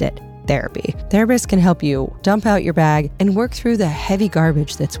 you guessed it, therapy. Therapists can help you dump out your bag and work through the heavy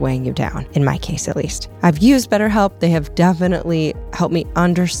garbage that's weighing you down, in my case at least. I've used BetterHelp. They have definitely helped me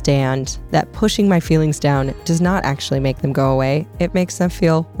understand that pushing my feelings down does not actually make them go away. It makes them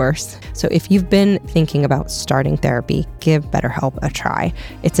feel worse. So if you've been thinking about starting therapy, give BetterHelp a try.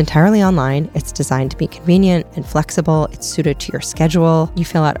 It's entirely online. It's designed to be convenient and flexible. It's suited to your schedule. You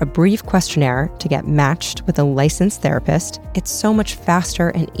fill out a brief questionnaire to get matched with a licensed therapist. It's so much faster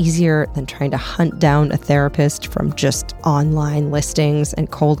and easier than trying to hunt down a therapist from just online listings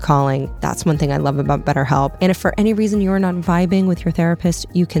and cold calling. That's one thing I love about BetterHelp. And if for any reason you are not vibing with your therapist,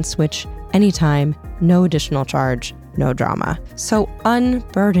 you can switch anytime, no additional charge, no drama. So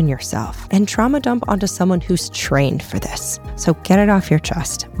unburden yourself and trauma dump onto someone who's trained for this. So get it off your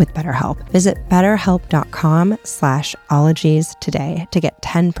chest with BetterHelp. Visit betterhelp.com/ologies today to get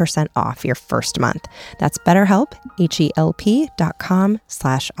 10% off your first month. That's BetterHelp,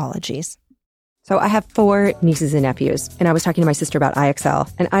 HELP.com/ologies. So I have 4 nieces and nephews, and I was talking to my sister about IXL.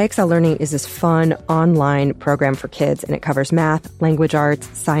 And IXL Learning is this fun online program for kids, and it covers math, language arts,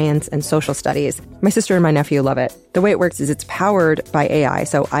 science, and social studies. My sister and my nephew love it. The way it works is it's powered by AI,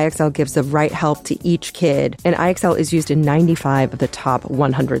 so IXL gives the right help to each kid, and IXL is used in 95 of the top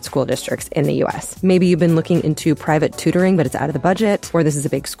 100 school districts in the U.S. Maybe you've been looking into private tutoring, but it's out of the budget, or this is a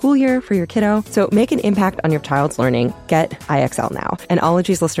big school year for your kiddo. So make an impact on your child's learning. Get IXL now. And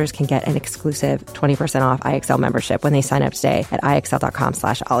Ologies listeners can get an exclusive 20% off IXL membership when they sign up today at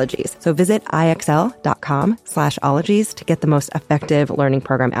IXL.com/ologies. So visit IXL.com/ologies to get the most effective learning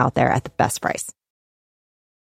program out there at the best price.